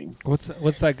challenging. What's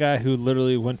that guy who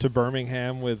literally went to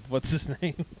Birmingham with, what's his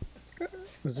name?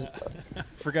 I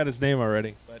forgot his name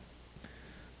already, but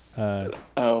Oh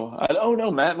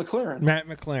no, Matt McLaren. Matt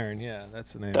McLaren. Yeah,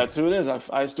 that's the name. That's who it is.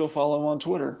 I still follow him on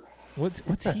Twitter. What's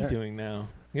he doing now?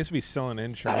 He has to be selling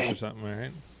insurance or something,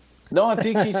 right? No, I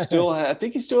think he still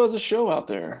has a show out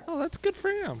there. Oh, that's good for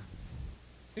him.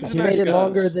 He made it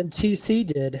longer than TC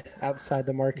did outside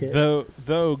the market.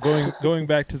 Though going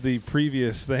back to the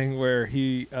previous thing where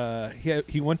he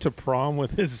went to prom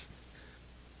with his,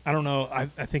 I don't know, I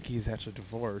think he's actually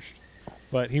divorced,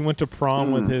 but he went to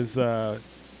prom with his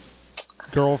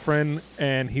girlfriend,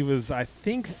 and he was, I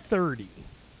think, 30.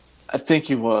 I think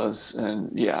he was,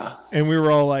 and yeah. And we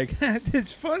were all like,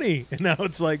 it's funny. And now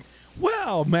it's like,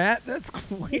 wow, Matt, that's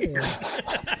weird.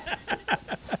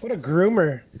 What a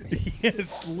groomer.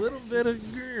 Yes, a little bit of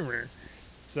groomer.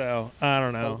 So, I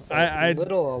don't know.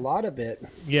 A lot of it.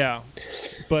 Yeah.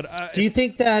 But do you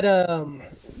think that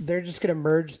they're just going to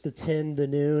merge the 10 to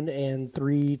noon and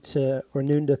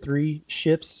noon to 3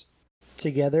 shifts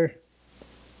together?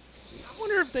 I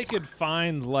wonder if they could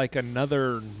find like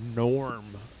another norm,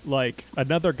 like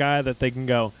another guy that they can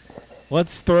go,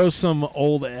 let's throw some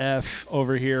old F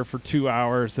over here for 2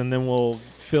 hours and then we'll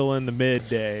fill in the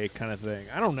midday kind of thing.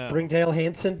 I don't know. Bring Dale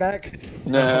Hansen back?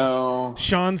 No.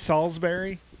 Sean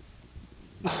Salisbury?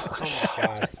 Oh my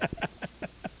God.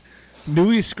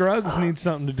 Newey Scruggs needs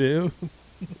something to do.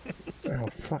 Oh,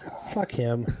 fuck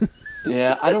him.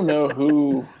 Yeah, I don't know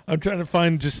who. I'm trying to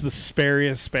find just the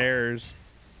spariest spares.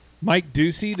 Mike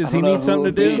Ducey, does he need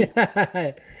something to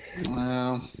do?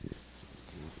 Well,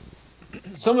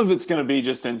 some of it's going to be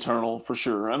just internal for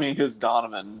sure. I mean, because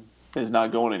Donovan is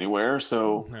not going anywhere,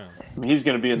 so No. I mean, he's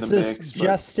going to be in the Is mix. this but-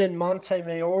 Justin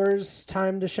Montemayor's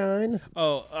time to shine?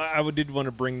 Oh, I did want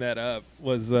to bring that up.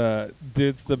 It's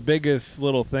the biggest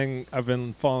little thing I've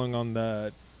been following on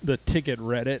the ticket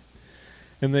Reddit,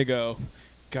 and they go,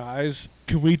 guys,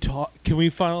 can we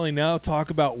finally now talk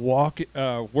about work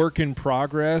in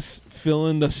progress, fill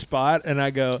in the spot? And I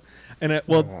go,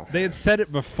 they had said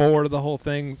it before the whole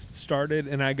thing started,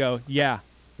 and I go, yeah,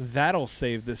 that'll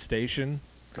save this station.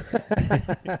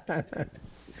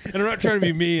 And I'm not trying to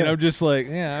be mean. I'm just like,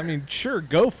 yeah, I mean, sure,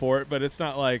 go for it, but it's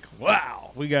not like,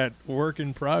 wow, we got work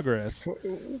in progress.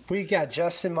 We got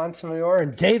Justin Montemayor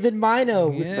and David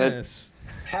Mino. Yes.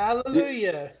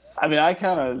 Hallelujah. I mean, I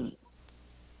kind of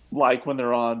like when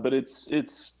they're on, but it's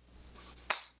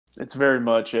very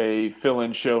much a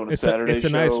fill-in show and a Saturday show. It's a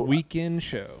nice weekend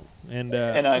show, and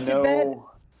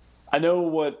I know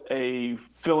what a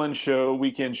fill-in show,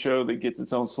 weekend show that gets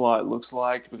its own slot looks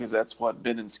like, because that's what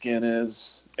Ben and Skin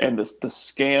is, and the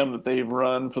scam that they've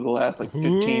run for the last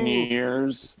 15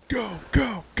 years. Go.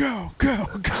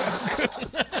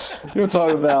 You want to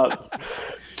talk about?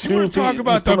 You want to talk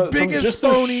about the biggest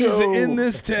phonies in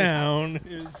this town?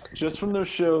 Just from their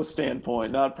show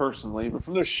standpoint, not personally, but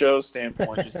from their show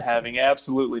standpoint, just having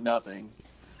absolutely nothing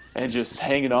and just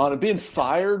hanging on and being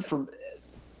fired from.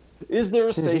 Is there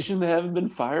a station they haven't been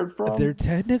fired from? They're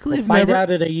technically Find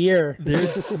out in a year. They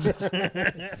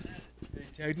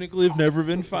technically have never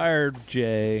been fired,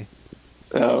 Jay.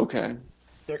 Oh, okay.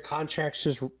 Their contracts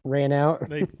just ran out.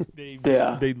 They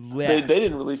Yeah. they They left.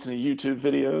 didn't release any YouTube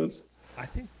videos. I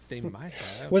think they might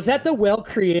have. Was that the Well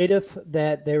Creative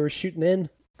that they were shooting in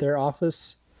their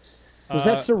office? Was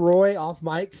that Soroy off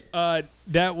mic?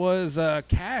 That was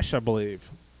Cash, I believe.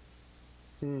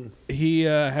 He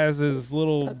has his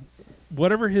little,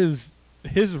 whatever his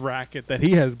racket that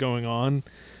he has going on.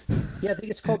 Yeah, I think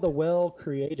it's called the Well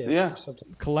Creative Yeah. or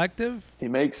something. Collective? He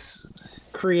makes.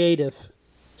 Creative.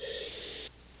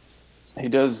 He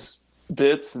does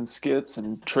bits and skits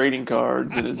and trading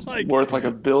cards. It is Like- worth like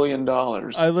 $1 billion.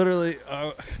 I literally,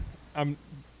 I'm.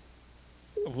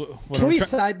 Can we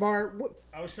sidebar?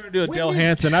 I was trying to do a when Dale did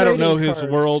Hansen. I don't know trading his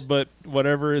cards- world, but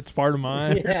whatever, it's part of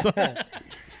mine. or something. Yeah.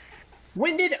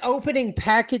 When did opening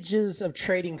packages of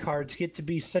trading cards get to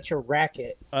be such a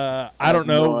racket? I don't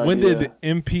know. no When idea. did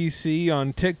NPC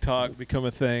on TikTok become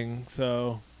a thing?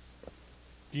 So,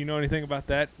 do you know anything about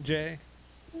that, Jay?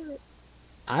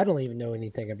 I don't even know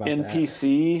anything about that.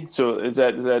 NPC. So does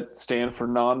that stand for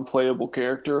non-playable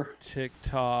character?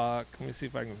 TikTok. Let me see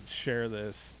if I can share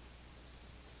this.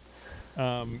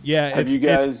 Yeah, Have it's, you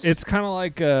guys- it's kind of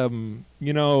like with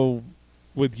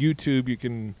YouTube, you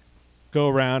can go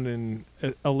around and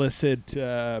elicit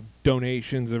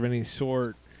donations of any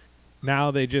sort.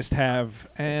 Now they just have,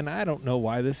 and I don't know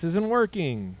why this isn't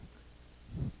working.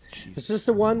 Is this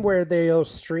the one where they'll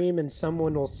stream and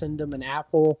someone will send them an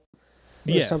apple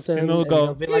or Yes, something? and they'll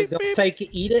go, be like, beep, they'll beep. fake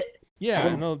eat it? Yeah,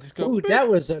 and they'll just go. Ooh, beep, that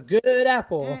was a good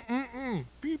apple.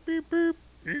 beep, beep, beep.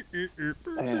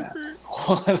 Yeah.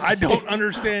 I don't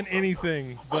understand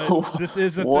anything, but this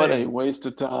is a What thing. a waste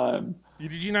of time.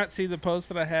 Did you not see the post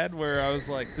that I had where I was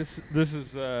like, "This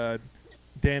is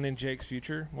Dan and Jake's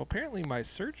future"? Well, apparently my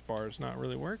search bar is not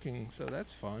really working, so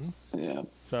that's fun. Yeah.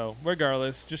 So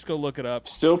regardless, just go look it up.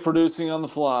 Still producing on the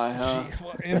fly, huh?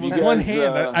 And with You one guys,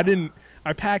 hand,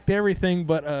 I packed everything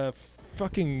but a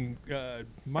fucking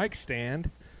mic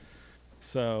stand.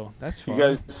 So that's fun. You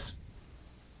guys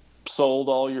sold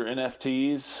all your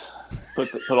NFTs,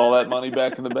 put all that money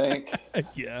back in the bank.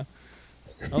 Yeah.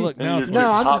 Oh look, And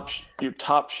now it's your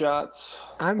top shots.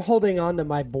 I'm holding on to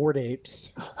my bored apes.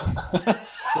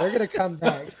 They're gonna come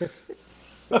back.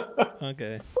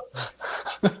 okay.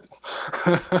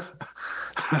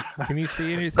 Can you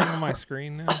see anything on my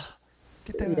screen now?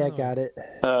 Get that. Yeah, out. got it.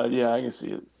 Yeah, I can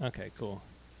see it. Okay, cool.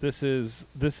 This is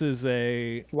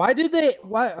a Why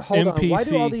hold on? Why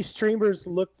do all NPC. these streamers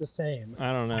look the same?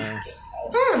 I don't know.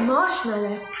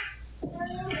 Marshmallow.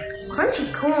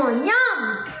 Crunchy corn,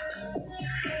 yum!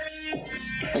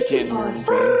 I can't hear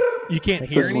anything. You can't It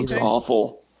hear This looks anything.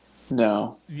 awful.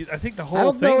 No. I think the I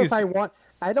whole don't thing know is. if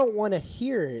I don't want to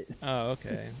hear it. Oh,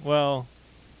 okay. Well,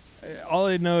 all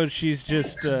I know is she's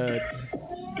just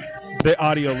the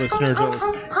audio listeners.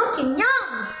 Pumpkin,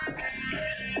 yum!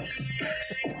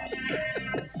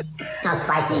 Not This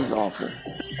spicy. is awful.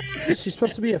 Is she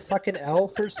supposed to be a fucking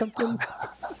elf or something?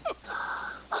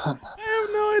 I have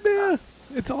no idea.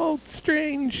 It's all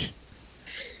strange.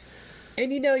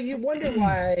 And you wonder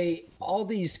why all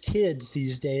these kids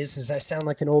these days, as I sound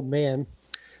like an old man,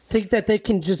 think that they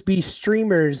can just be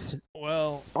streamers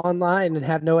Well, online and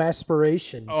have no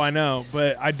aspirations. oh, I know,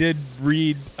 but I did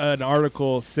read an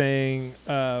article saying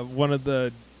one of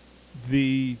the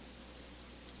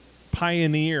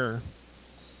pioneer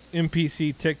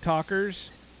NPC TikTokers.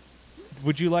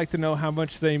 Would you like to know how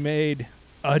much they made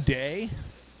a day?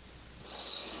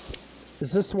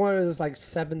 Is this one is like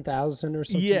 7,000 or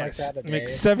something Yes, like that a day? make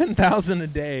 7,000 a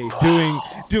day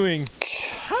doing.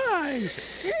 Hi.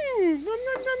 Nom, nom,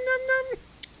 nom, nom, nom.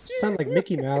 Sound like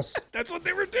Mickey Mouse. That's what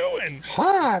they were doing.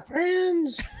 Hi,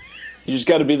 friends. You just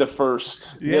got to be the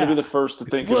first. You got Yeah. to be the first to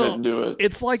think of Well, it and do it.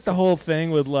 It's like the whole thing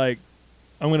with like,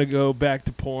 I'm gonna go back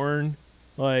to porn,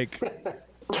 like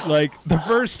the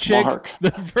first chick, Mark.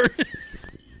 the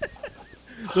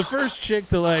first chick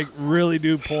to like really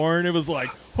do porn. It was like,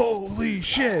 holy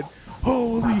shit,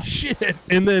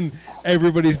 and then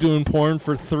everybody's doing porn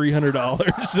for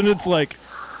 $300, and it's like,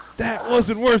 that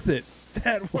wasn't worth it.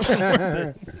 That wasn't worth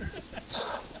it.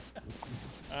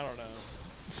 I don't know.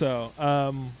 So,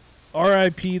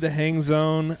 R.I.P. the Hang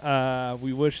Zone.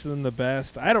 We wish them the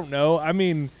best. I don't know. I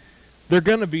mean, they're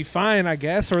gonna be fine, I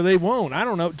guess, or they won't. I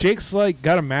don't know. Jake's like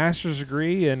got a master's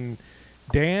degree, and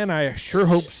Dan, I sure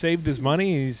hope saved his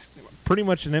money. He's pretty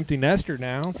much an empty nester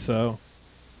now, so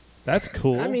that's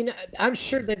cool. I mean, I'm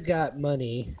sure they've got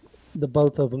money, the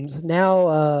both of them.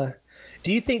 Now,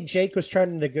 do you think Jake was trying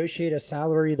to negotiate a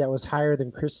salary that was higher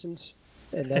than Kristen's?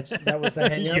 And that was the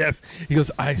hang up? yes. He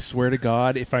goes, I swear to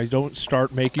God, if I don't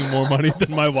start making more money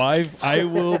than my wife, I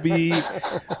will be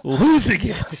losing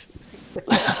it.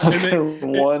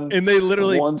 And they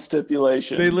literally one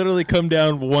stipulation. They literally come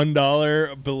down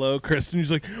 $1 below Kristen.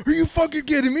 He's like, "Are you fucking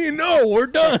kidding me? No, we're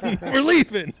done. We're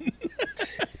leaving."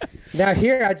 Now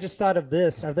here, I just thought of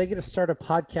this. Are they going to start a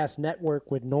podcast network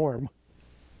with Norm?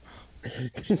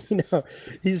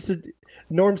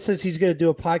 Norm says he's going to do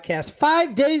a podcast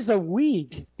 5 days a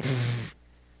week.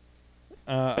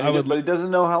 But he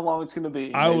doesn't know how long it's going to be.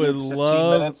 Maybe I would it's 15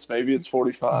 love- minutes. Maybe it's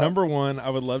 45. Number one, I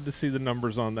would love to see the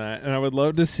numbers on that, and I would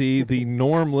love to see the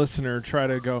Norm listener try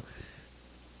to go,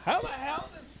 "How the hell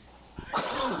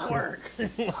does this work?"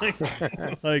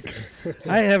 like,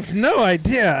 I have no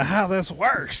idea how this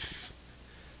works.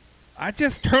 I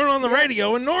just turn on the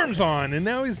radio and Norm's on, and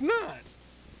now he's not.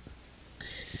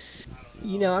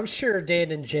 I'm sure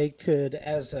Dan and Jake could,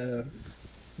 as a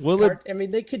Will it? I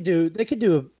mean, they could do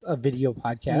a video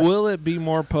podcast. Will it be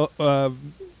more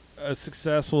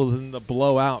successful than the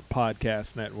Blowout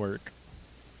Podcast Network?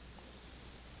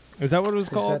 Is that what it was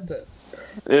called?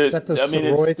 Is that the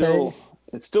Soroy thing?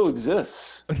 It still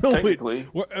exists, No, technically.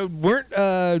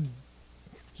 Weren't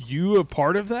you a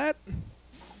part of that?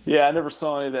 Yeah, I never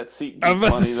saw any of that seat I'm geek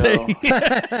about money, to say,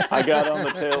 though. I got on the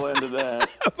tail end of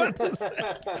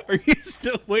that. are you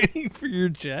still waiting for your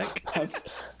check?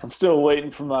 I'm still waiting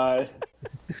for my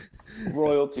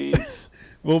royalties.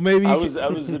 Well, maybe I was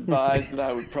advised that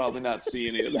I would probably not see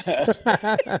any of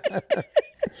that.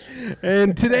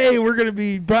 And today we're going to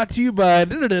be brought to you by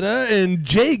and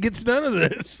Jay gets none of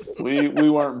this. We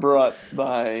weren't brought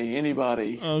by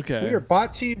anybody. Okay. We are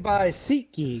brought to you by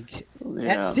SeatGeek.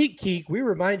 Yeah. At SeatGeek, we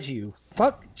remind you,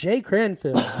 fuck Jay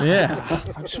Cranfield. Yeah,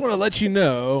 I just want to let you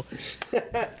know we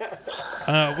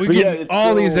But get yeah, it's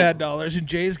all these still- ad dollars, and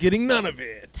Jay's getting none of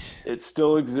it. It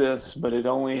still exists, but it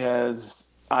only has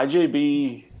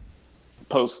IJB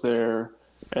post there,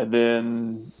 and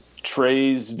then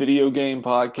Trey's video game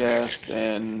podcast,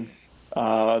 and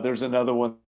there's another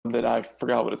one that I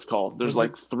forgot what it's called. There's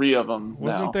like 3 of them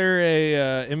Wasn't now. there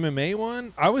a MMA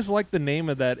one? I always liked the name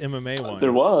of that MMA one.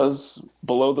 There was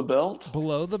Below the Belt.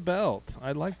 Below the Belt.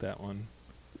 I like that one.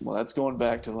 Well, that's going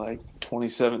back to like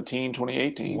 2017,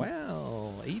 2018.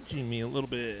 Wow, aging me a little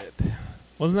bit.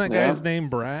 Wasn't that Yeah. guy's name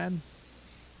Brad?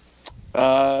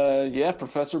 Yeah,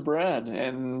 Professor Brad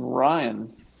and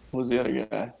Ryan was the other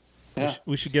guy. Yeah.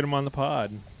 We should get him on the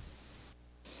pod.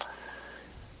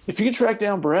 If you can track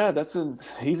down Brad,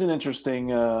 he's an interesting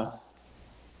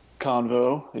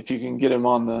convo. If you can get him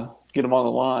on the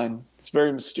line, it's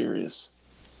very mysterious.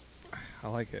 I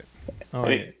like it.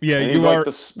 Yeah, you he's are. like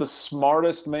the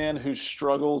smartest man who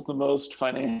struggles the most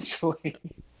financially.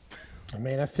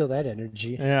 Man, I feel that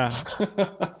energy. Yeah.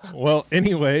 Well,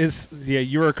 anyways, yeah,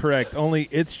 you are correct. Only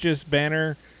It's Just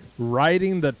Banner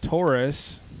riding the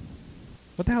Taurus.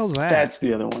 What the hell is that? That's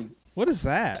the other one. What is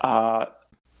that?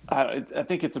 I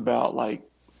think it's about like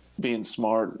being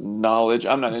smart, and knowledge.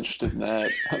 I'm not interested in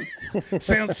that.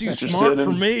 Sounds too interested smart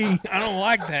for in- me. I don't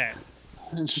like that.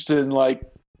 I'm interested in like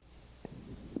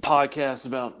podcasts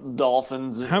about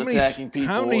dolphins and attacking people.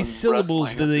 How many and syllables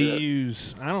wrestling. do That's they it.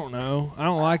 use? I don't know. I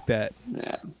don't like that.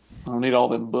 Yeah, I don't need all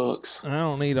them books. I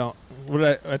don't need all.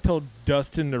 What I told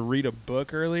Dustin to read a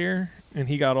book earlier, and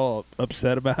he got all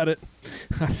upset about it.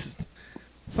 I said,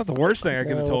 it's not the worst thing I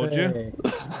could have No told you. way.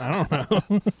 I don't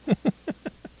know.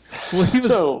 Well, he was,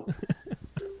 So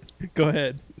go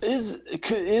ahead. is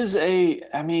a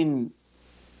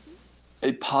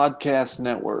podcast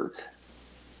network?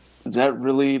 Is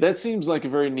that seems like a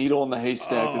very needle in the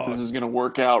haystack that this is going to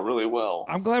work out really well.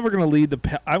 I'm glad we're going to lead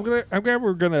the. I'm glad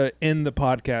we're going to end the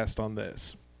podcast on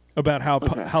this about how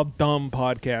Okay. how dumb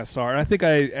podcasts are. I think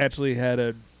I actually had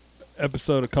a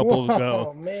episode a couple Oh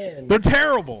ago. man. They're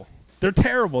terrible. They're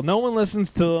terrible. No one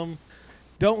listens to them.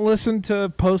 Don't listen to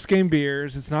post game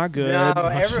beers. It's not good. No,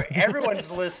 everyone's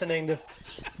listening to.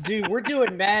 Dude, we're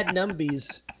doing mad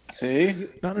numbies. See,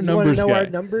 not a You want to numbers know guy. our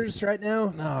numbers right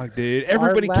now? No, dude.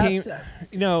 Everybody Our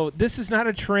came. This is not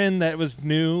a trend that was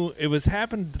new. It was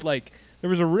happened like there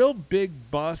was a real big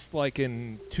bust like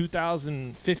in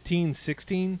 2015,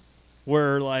 16,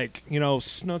 where like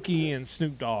Snooki and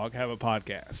Snoop Dogg have a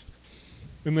podcast,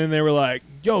 and then they were like,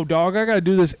 "Yo, dog, I gotta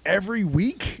do this every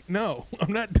week." No,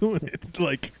 I'm not doing it.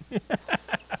 Like,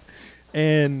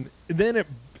 and then it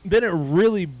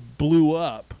really blew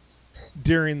up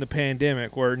during the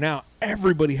pandemic, where now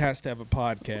everybody has to have a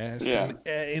podcast. Yeah.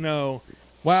 And,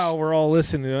 wow, we're all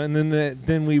listening to it. And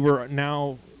then we were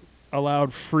now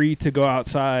allowed free to go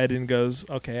outside, and goes,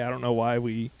 okay, I don't know why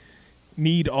we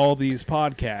need all these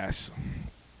podcasts.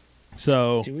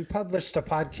 So Dude, we published a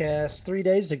podcast 3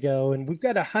 days ago, and we've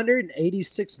got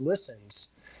 186 listens.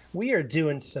 We are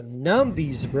doing some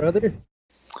numbies, brother.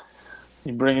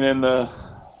 you bringing in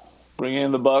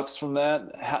the bucks from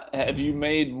that. Have you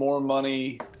made more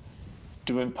money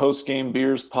doing post game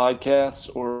beers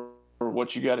podcasts or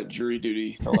what you got at jury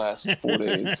duty the last 4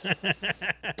 days?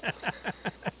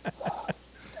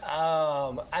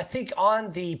 I think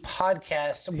on the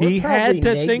podcast, we're he had to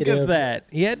probably think of negative. that.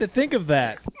 He had to think of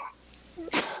that.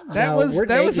 That No, was we're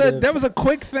that negative. was a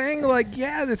quick thing. Like,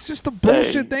 yeah, it's just a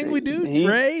bullshit thing we do,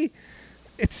 Ray.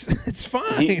 It's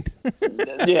fine.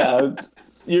 Yeah,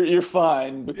 you're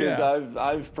fine because Yeah.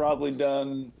 I've probably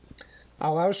done.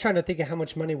 Oh, I was trying to think of how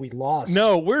much money we lost.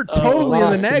 No, we're totally in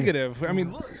the Awesome. negative. I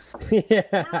mean, look, Yeah.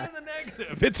 we're in the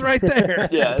negative. It's right there.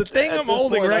 Yeah, the thing at I'm this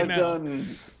holding point, right I've now. done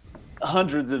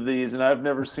hundreds of these and I've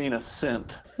never seen a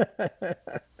cent.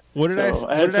 What did So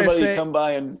I I had what did I somebody say? come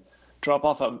by and drop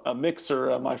off a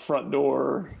mixer at my front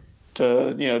door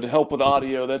to help with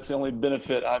audio. That's the only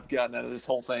benefit I've gotten out of this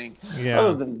whole thing. Yeah.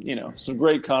 Other than some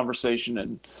great conversation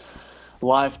and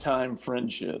lifetime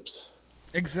friendships.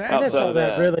 Exactly. That's outside all of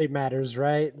that that. really matters,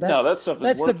 right? No, that stuff is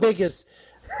That's the worthless. biggest.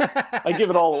 I give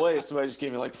it all away if somebody just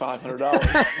gave me like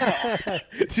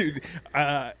 $500. Dude,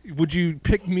 would you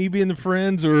pick me being the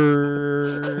friends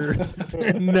or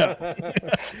no?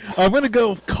 I'm gonna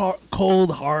go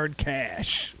cold hard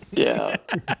cash. Yeah.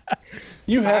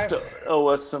 You have to owe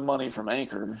us some money from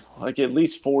Anchor, like at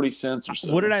least 40 cents or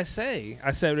so. What did I say?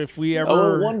 I said if we ever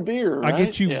Oh, one beer, I right?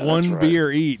 get you Yeah, one that's right.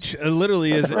 beer each. It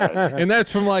literally is, right. and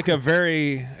that's from like a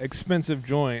very expensive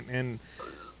joint. And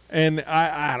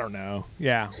I don't know.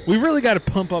 Yeah, we really got to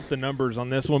pump up the numbers on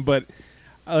this one. But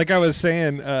like I was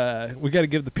saying, we got to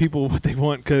give the people what they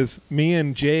want because me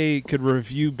and Jay could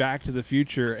review Back to the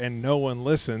Future and no one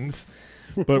listens.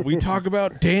 But we talk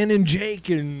about Dan and Jake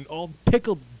and all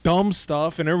tickled dumb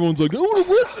stuff, and everyone's like, I want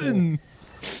to listen.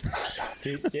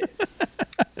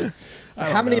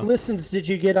 How many listens did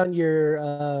you get on your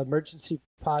emergency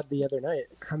pod the other night?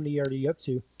 How many are you up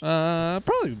to?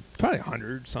 Probably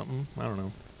 100 something. I don't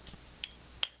know.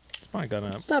 It's probably gone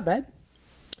up. It's not bad.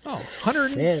 Oh,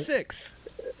 106.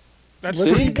 That's Look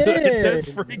pretty at you good. did. That's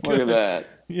pretty good. Look at that.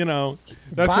 You know,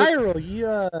 that's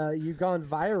Viral. You gone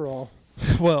viral.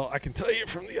 well, I can tell you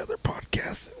from the other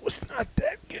podcast, it was not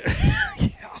that good.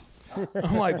 Yeah.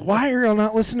 I'm like, why are y'all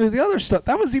not listening to the other stuff?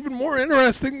 That was even more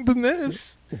interesting than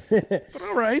this. But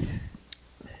all right.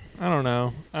 I don't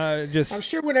know. I'm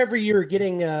sure whenever you're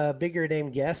getting a bigger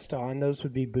name guest on, those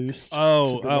would be boosts.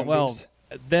 Oh, well,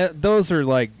 those are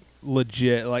like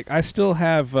legit. Like I still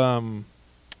have. God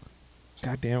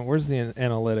damn it! Where's the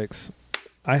analytics?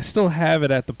 I still have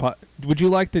it at the. Would you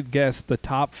like to guess the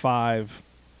top 5?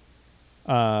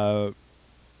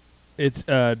 It's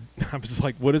I was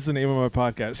like, what is the name of my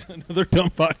podcast? Another Dumb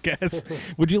Podcast.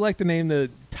 Would you like to name the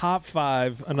top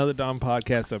 5 Another Dumb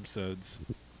Podcast episodes?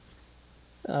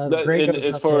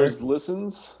 As far as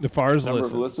listens, Number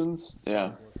of listens,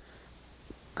 yeah.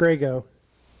 Grego.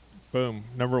 Boom,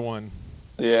 number 1.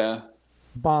 Yeah.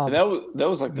 Bob. And that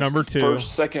was like the Number 2.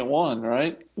 first, second one,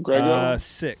 right? Grego?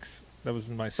 6. That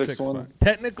was my Sixth 6th one. one.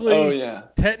 Technically, Oh, yeah.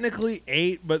 Technically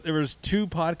 8, but there was 2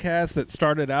 podcasts that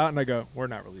started out, and I go, we're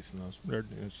not releasing those.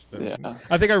 Yeah.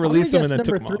 I think I released them and then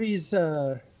number took them off. 3's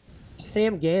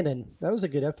Sam Gannon. That was a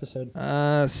good episode.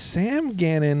 Sam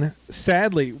Gannon,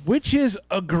 sadly, which is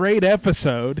a great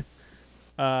episode,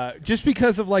 just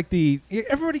because of like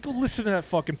everybody go listen to that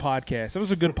fucking podcast. That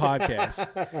was a good podcast.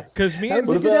 Because That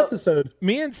was a good episode.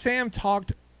 me and Sam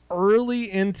talked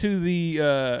early into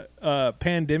the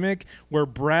pandemic where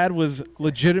Brad was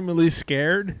legitimately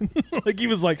scared. Like he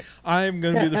was like, I'm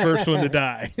going to be the first one to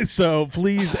die. So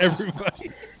please,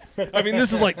 everybody. I mean,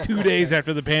 this is like 2 days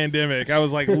after the pandemic. I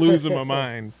was like losing my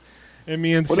mind. And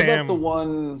me and What Sam. about the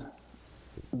one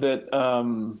that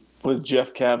with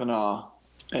Jeff Kavanaugh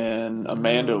and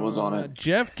Amanda was on it?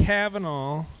 Jeff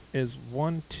Kavanaugh is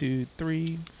 1, 2,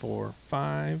 3, 4,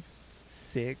 5,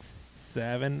 6,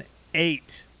 7,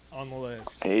 8 on the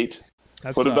list. 8.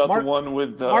 That's What about Mark- the one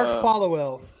with Mark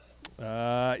Followell.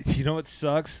 you know what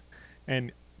sucks?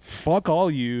 And fuck all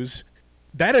yous.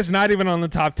 That is not even on the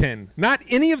top 10. Not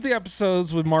any of the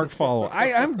episodes with Mark Follow.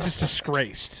 I'm just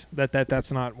disgraced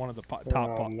that's not one of the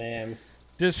top. Oh, man.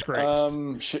 Disgraced.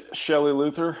 Shelley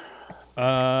Luther.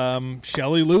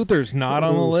 Shelley Luther's not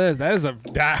on the list.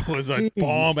 That was a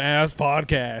bomb ass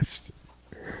podcast.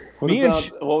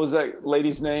 What was that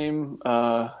lady's name?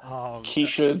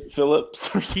 Keisha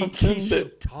Phillips or something?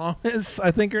 Keisha Thomas, I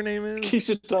think her name is.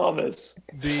 Keisha Thomas.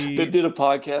 That did a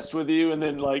podcast with you and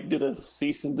then like did a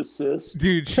cease and desist.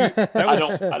 Dude,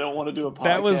 I don't want to do a podcast.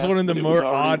 That was one of the more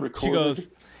odd. She goes,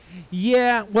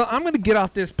 yeah, well, I'm going to get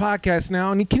off this podcast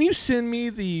now. And can you send me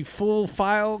the full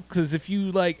file? Because if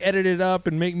you like edit it up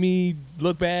and make me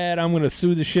look bad, I'm going to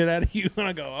sue the shit out of you. And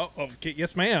I go, oh, okay,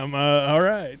 yes, ma'am. All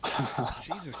right.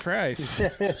 Jesus Christ.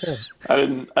 I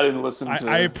didn't listen to.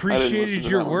 I appreciated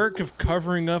your work of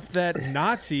covering up that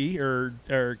Nazi or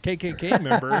KKK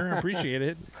member. I appreciate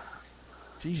it.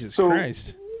 Jesus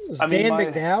Christ. Is Dan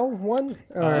McDowell one?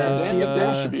 Or is he up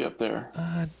there? Should be up there.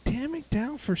 Dan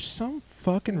McDowell, for some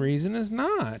fucking reason, is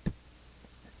not.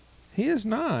 He is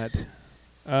not.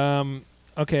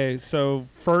 Okay, so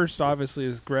first, obviously,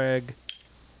 is Greg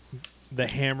the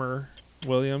Hammer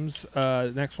Williams.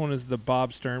 Next one is the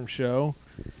Bob Sturm Show.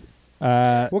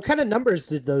 What kind of numbers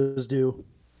did those do?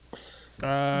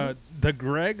 The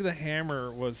Greg the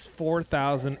Hammer was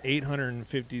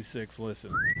 4,856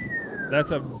 listens.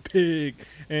 That's a big,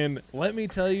 and let me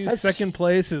tell you, second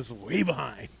place is way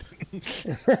behind.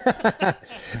 I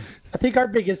think our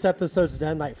biggest episode's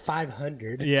done like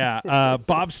 500. Yeah,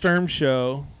 Bob Sturm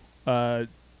Show. I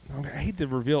hate to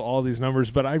reveal all these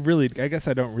numbers, but I guess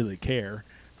I don't really care.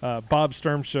 Bob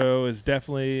Sturm Show is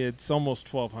it's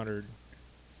almost 1,200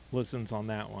 listens on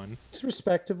that one. It's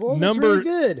respectable. That's really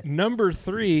good. Number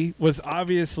 3 was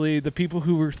obviously the people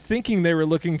who were thinking they were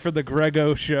looking for the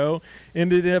Grego show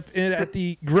ended up at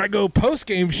the Grego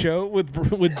postgame show with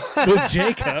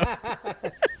Jacob.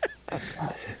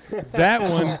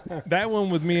 That one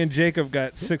with me and Jacob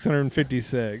got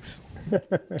 656.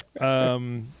 Now,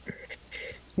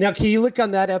 can you look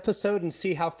on that episode and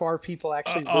see how far people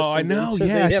actually listen? Oh, I know. To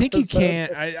Yeah, the I think you episode?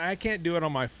 can't. I can't do it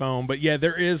on my phone, but yeah,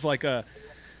 there is like a.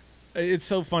 it's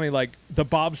so funny. Like the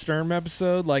Bob Stern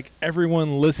episode, like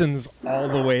everyone listens all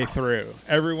the way through.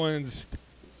 Everyone's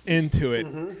into it,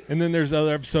 and then there's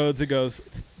other episodes that goes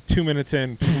 2 minutes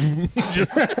in,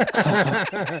 just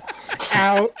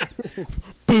Out.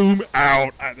 boom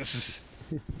out. This is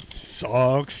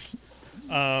sucks.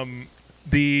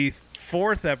 The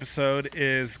fourth episode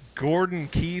is Gordon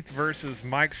Keith versus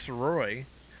Mike Soroy.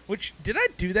 Which did I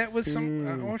do that with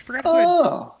some? I forgot.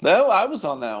 I was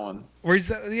on that one. Or is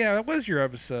that? Yeah, that was your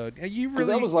episode. You really?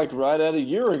 That was like right at a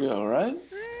year ago, right?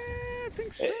 I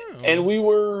think so. And we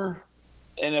were,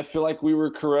 and I feel like we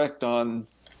were correct on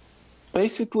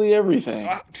basically everything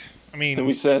I mean, that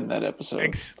we said in that episode.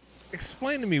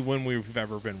 Explain to me when we've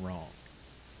ever been wrong.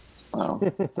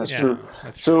 Oh, that's Yeah, true.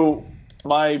 that's So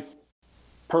my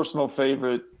personal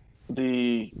favorite,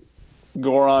 the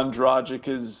Goran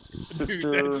Dragic's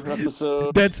sister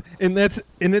episode. It's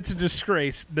a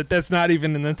disgrace that that's not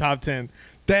even in the top 10.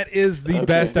 That is the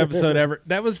best episode ever.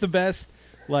 That was the best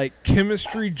like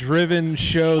chemistry driven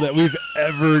show that we've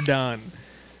ever done.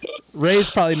 Ray's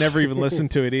probably never even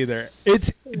listened to it either.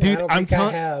 It's dude, I'm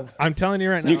telling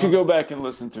you right now. You can go back and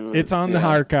listen to it. It's on the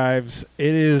archives.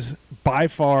 It is by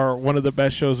far one of the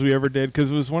best shows we ever did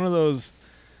because it was one of those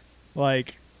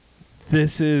like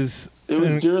this is. It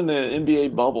was during the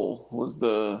NBA bubble. Was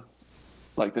the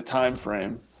time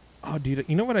frame? Oh, dude!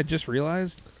 You know what I just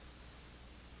realized?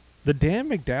 The Dan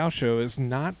McDowell Show is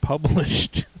not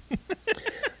published.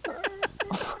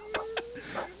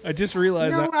 I just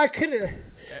realized. No, I could have.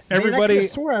 Everybody, I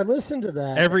swore I listened to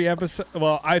that. Every episode.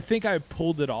 Well, I think I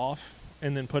pulled it off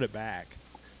and then put it back,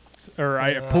 or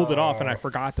I pulled it off and I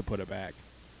forgot to put it back.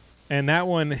 And that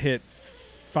one hit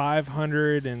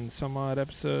 500 and some odd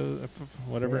episode,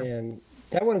 whatever. Man,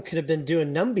 that one could have been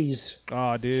doing numbies.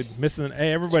 Oh, dude, missing.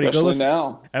 Hey, everybody, Especially go listen.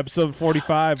 Now. Episode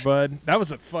 45, bud. That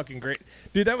was a fucking great,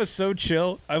 dude. That was so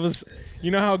chill.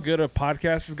 You know how good a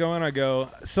podcast is going. I go,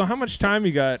 so how much time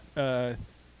you got, Dan?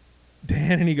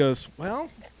 And he goes, well,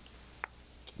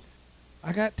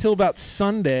 I got till about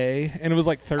Sunday, and it was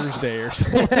like Thursday or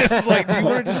something. It was like, do you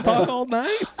want to just talk all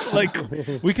night? Like,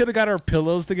 we could have got our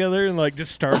pillows together and like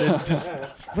just started.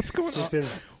 What's going on?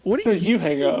 What are you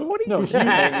hang up? What are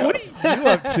you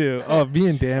up to? Oh, me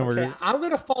and Dan were. Okay, I'm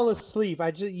gonna fall asleep.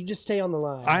 You just stay on the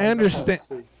line. I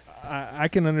understand. I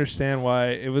can understand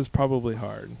why it was probably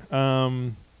hard.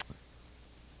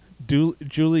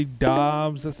 Julie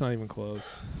Dobbs. That's not even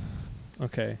close.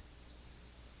 Okay.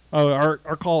 Oh, our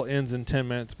call ends in 10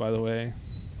 minutes. By the way,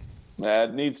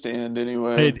 that needs to end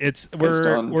anyway.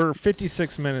 We're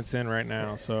 56 minutes in right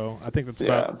now, so I think that's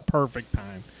about perfect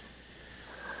time.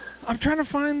 I'm trying to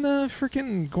find the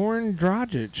freaking Goran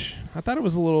Dragic. I thought it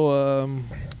was a little.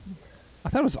 I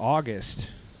thought it was August.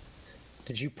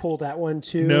 Did you pull that one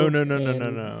too?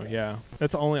 No. Yeah,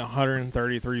 that's only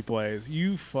 133 plays.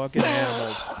 You fucking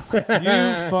animals.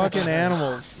 You fucking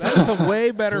animals. That's a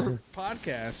way better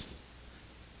podcast.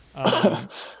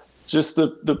 Just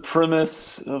the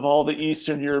premise of all the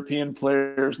Eastern European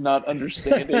players not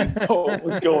understanding what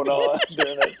was going on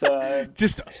during that time.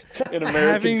 Just in American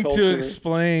having culture. to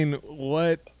explain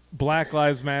what Black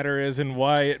Lives Matter is and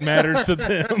why it matters to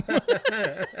them.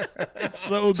 It's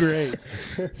so great.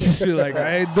 Just be like,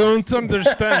 I don't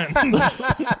understand.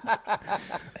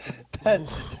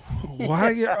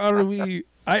 Why are we?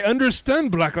 I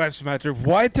understand Black Lives Matter.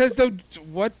 What does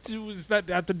that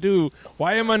have to do?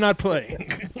 Why am I not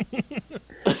playing?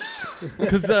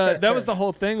 Because that was the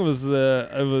whole thing. It was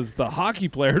the hockey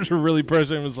players were really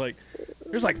pressuring. It was like,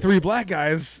 there's like 3 black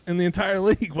guys in the entire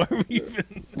league. Why are we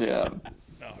even? Yeah.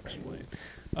 I'll explain.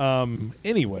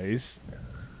 Anyways,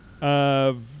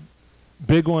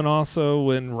 big one also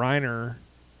when Reiner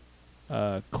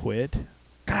quit.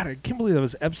 God, I can't believe that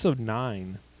was episode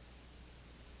 9.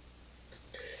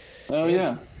 Oh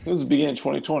yeah, it was the beginning of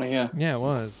 2020. Yeah. Yeah, it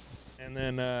was. And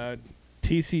then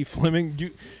TC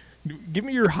Fleming. Give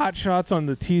me your hot shots on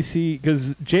the TC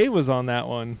because Jay was on that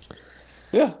one.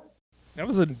 Yeah. That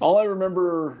was all I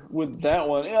remember with that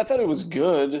one. I thought it was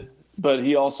good, but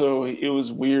it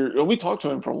was weird. We talked to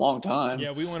him for a long time.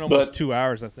 Yeah, we went almost 2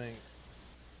 hours, I think.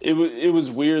 It was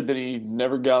weird that he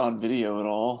never got on video at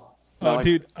all.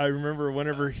 Dude, I remember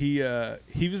whenever he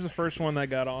was the first one that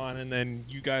got on, and then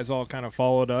you guys all kind of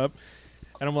followed up,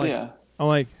 and I'm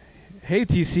like, hey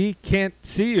TC, can't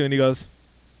see you, and he goes,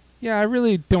 yeah, I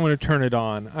really don't want to turn it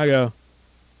on. I go,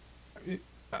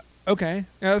 okay,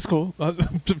 yeah, that's cool,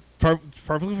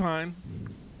 perfectly fine.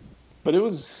 But it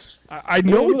was. I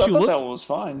know what you thought look. That one was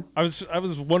fine. I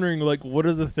was wondering like, what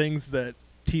are the things that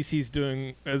TC's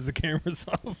doing as the camera's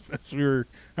off? As we were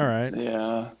all right.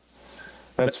 Yeah.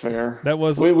 That's fair. That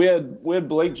was we had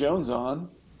Blake Jones on.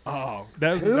 Oh,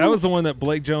 that was the one that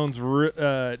Blake Jones,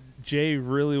 Jay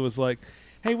really was like,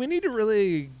 hey, we need to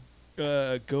really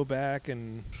go back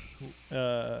and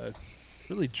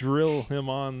really drill him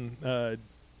on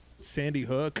Sandy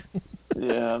Hook.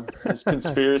 Yeah, his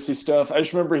conspiracy stuff. I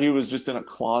just remember he was just in a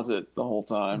closet the whole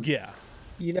time. Yeah.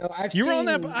 You know, You were on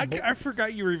that. I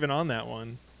forgot you were even on that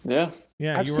one. Yeah.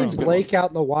 Yeah, I've you were seen on Blake out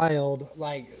in the wild,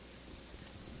 like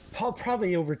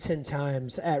probably over 10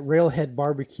 times at Railhead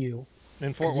Barbecue.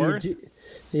 in Fort Worth.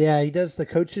 Yeah, he does the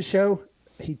coaches show.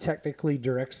 He technically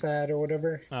directs that or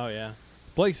whatever. Oh yeah,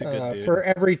 Blake's a good dude. For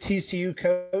every TCU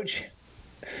coach,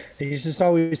 he's just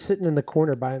always sitting in the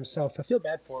corner by himself. I feel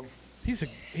bad for him. He's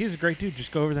a great dude.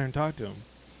 Just go over there and talk to him.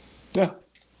 Yeah.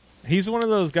 He's one of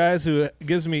those guys who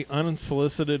gives me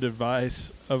unsolicited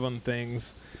advice on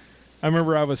things. I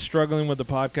remember I was struggling with the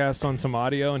podcast on some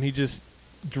audio, and he just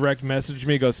direct messaged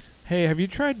me. He goes, "Hey, have you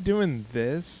tried doing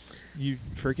this? You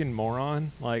freaking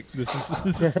moron! Like this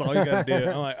is all you gotta do."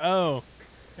 I'm like, "Oh,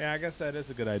 yeah, I guess that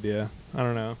is a good idea." I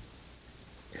don't know.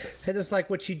 And it's like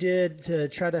what you did to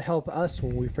try to help us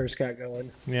when we first got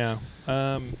going. Yeah.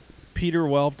 Peter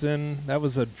Welpton. That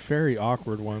was a very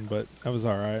awkward one, but that was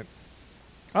all right.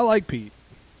 I like Pete.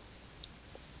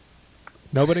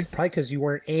 Nobody? Probably because you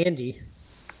weren't Andy.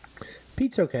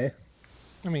 Pete's okay.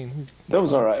 I mean, that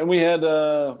was all right. And we had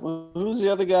who was the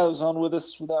other guy that was on with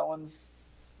us with that one?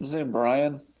 His name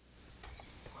Brian.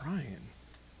 Brian.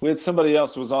 We had somebody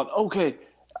else who was on. Okay,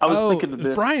 I was thinking of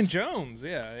this. Brian Jones.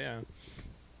 Yeah.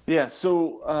 Yeah.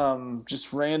 So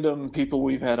just random people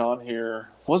we've had on here.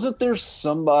 Wasn't there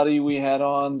somebody we had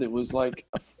on that was like,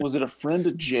 was it a friend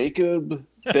of Jacob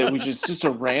that was just a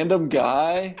random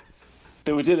guy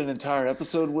that we did an entire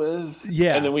episode with?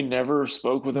 Yeah. And then we never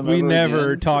spoke with him We ever never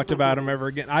again? talked about him ever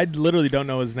again. I literally don't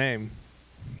know his name.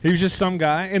 He was just some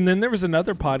guy. And then there was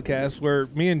another podcast where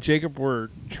me and Jacob were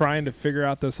trying to figure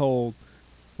out this whole,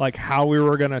 like, how we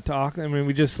were going to talk. I mean,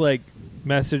 we just, like,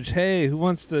 messaged, hey, who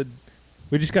wants to,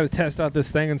 we just got to test out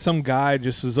this thing. And some guy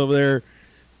just was over there.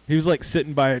 He was, like,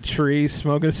 sitting by a tree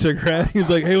smoking a cigarette. He was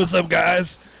like, hey, what's up,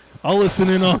 guys? I'll listen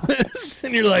in on this.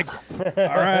 And you're like,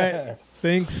 all right,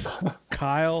 thanks,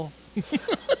 Kyle. Like,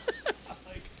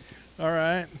 all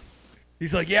right.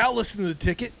 He's like, yeah, I'll listen to the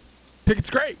ticket. Ticket's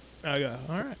great. I go,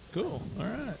 all right, cool. All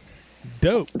right.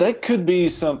 Dope. That could be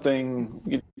something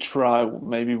you could try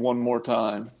maybe one more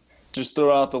time. Just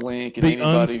throw out the link and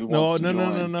anybody who wants to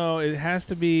join. No. It has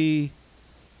to be,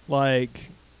 like,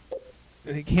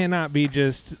 it cannot be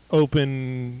just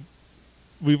open.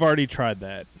 We've already tried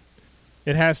that.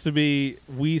 It has to be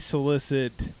we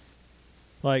solicit,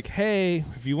 like, hey,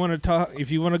 if you want to talk,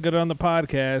 if you want to get on the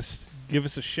podcast, give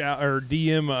us a shout or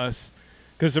DM us.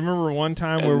 Because I remember one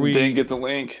time where we didn't get the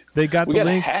link. They got the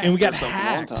link and we got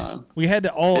hacked. We had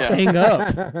to all hang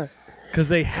up because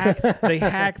they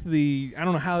hacked the. I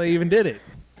don't know how they even did it.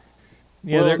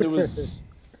 Yeah, well,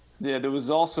 there was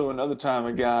also another time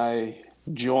a guy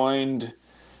joined,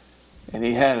 and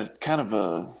he had kind of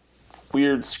a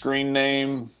weird screen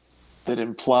name that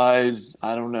implied,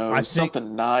 I don't know,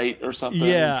 something Knight or something.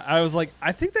 Yeah, I was like,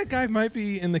 I think that guy might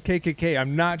be in the KKK.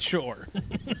 I'm not sure.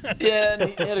 Yeah, and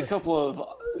he had a couple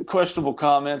of questionable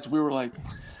comments. We were like,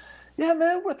 yeah,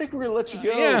 man, I think we're going to let you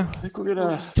go. Yeah. I think we're going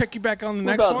to check you back on the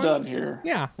next about one. Done here.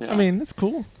 Yeah. I mean, it's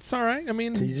cool. It's all right. I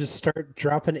mean, so you just start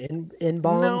dropping in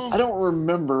bombs? I don't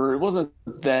remember. It wasn't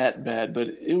that bad, but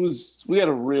it was. We had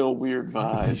a real weird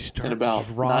vibe in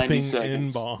about 90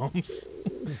 seconds. N-bombs.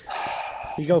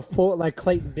 You go full like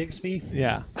Clayton Bigsby?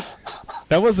 Yeah.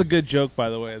 That was a good joke, by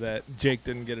the way, that Jake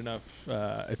didn't get enough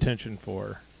attention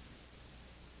for.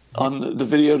 On the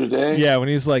video today? Yeah, when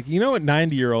he's like, you know what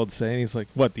 90-year-olds say? And he's like,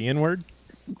 what, the N-word?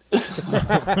 Yes.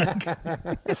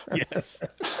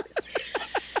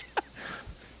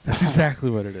 That's exactly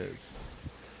what it is.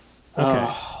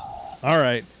 Okay. All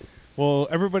right. Well,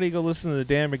 everybody go listen to the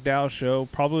Dan McDowell Show.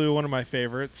 Probably one of my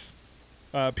favorites.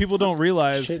 People don't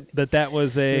realize that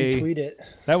was a retweet it.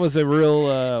 That was a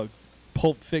real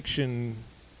Pulp Fiction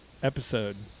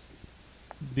episode.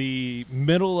 The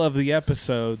middle of the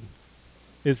episode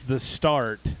is the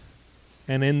start,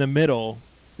 and in the middle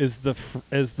is the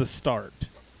start.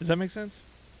 Does that make sense?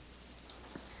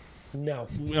 No.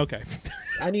 Okay.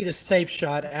 I need a safe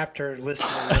shot after listening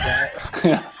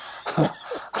to that.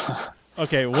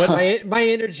 Okay, what my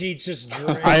energy just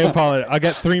drained. I apologize. I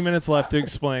got 3 minutes left to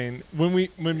explain. When me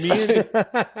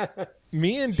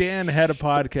and Dan had a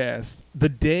podcast, the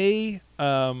day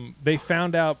they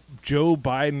found out Joe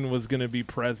Biden was going to be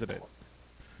president.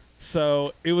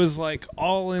 So it was like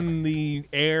all in the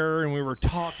air, and we were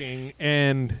talking,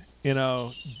 and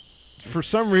for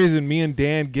some reason me and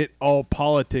Dan get all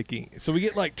politicking. So we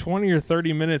get like 20 or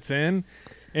 30 minutes in,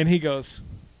 And he goes,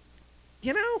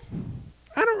 you know,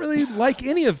 I don't really like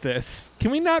any of this.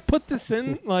 Can we not put this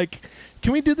in? Like,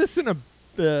 can we do this in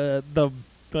the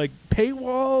like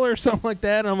paywall or something like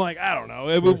that? And I'm like, I don't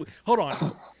know. Hold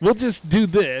on. We'll just do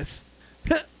this.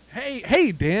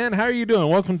 Hey, Dan, how are you doing?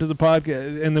 Welcome to the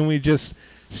podcast. And then we just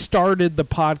started the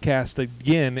podcast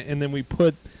again, and then we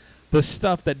put the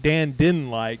stuff that Dan didn't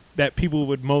like that people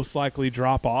would most likely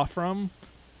drop off from.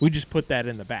 We just put that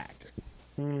in the back.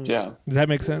 Yeah. Does that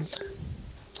make sense?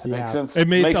 Makes sense. It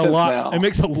makes a lot. Now. It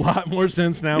makes a lot more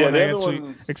sense now Yeah, when the I other actually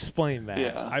one- explain that.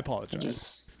 Yeah. I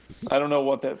apologize. I don't know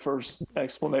what that first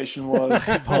explanation was.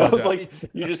 I apologize. was like,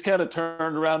 you just kind of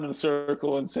turned around in a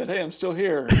circle and said, "Hey, I'm still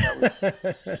here." And that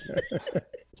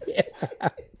was,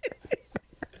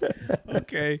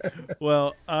 Okay.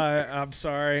 Well, I'm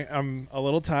sorry. I'm a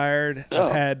little tired. Oh.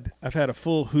 I've had a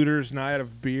full Hooters night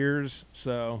of beers,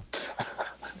 so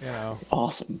you know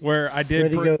awesome. where I did.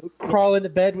 Ready to go crawl into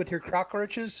bed with your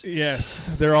cockroaches? Yes,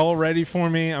 they're all ready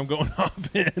for me. I'm going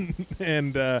off in,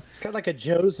 and It's kind of like a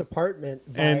Joe's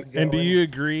apartment vibe and do going. you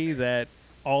agree that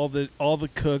all the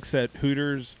cooks at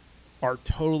Hooters are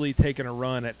totally taking a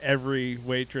run at every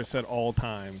waitress at all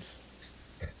times?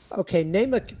 Okay,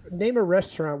 name a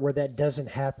restaurant where that doesn't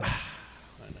happen.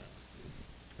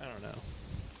 I don't know.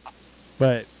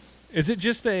 But is it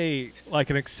just an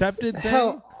accepted thing?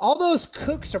 Hell, all those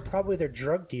cooks are probably their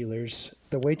drug dealers.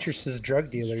 The waitresses'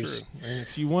 drug dealers. True. And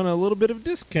if you want a little bit of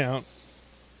discount,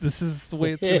 this is the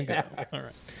way it's going to go. All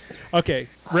right. Okay.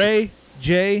 Ray,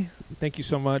 Jay, thank you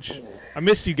so much. I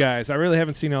missed you guys. I really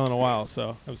haven't seen y'all in a while,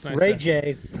 so it was nice. Ray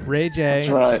J. Ray J. That's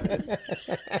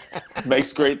right.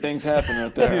 Makes great things happen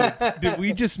right there. Did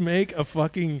we just make a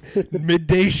fucking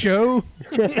midday show?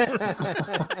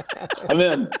 I'm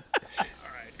in.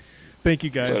 Thank you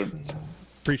guys. So-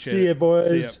 Appreciate it. See ya,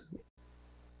 boys. See ya.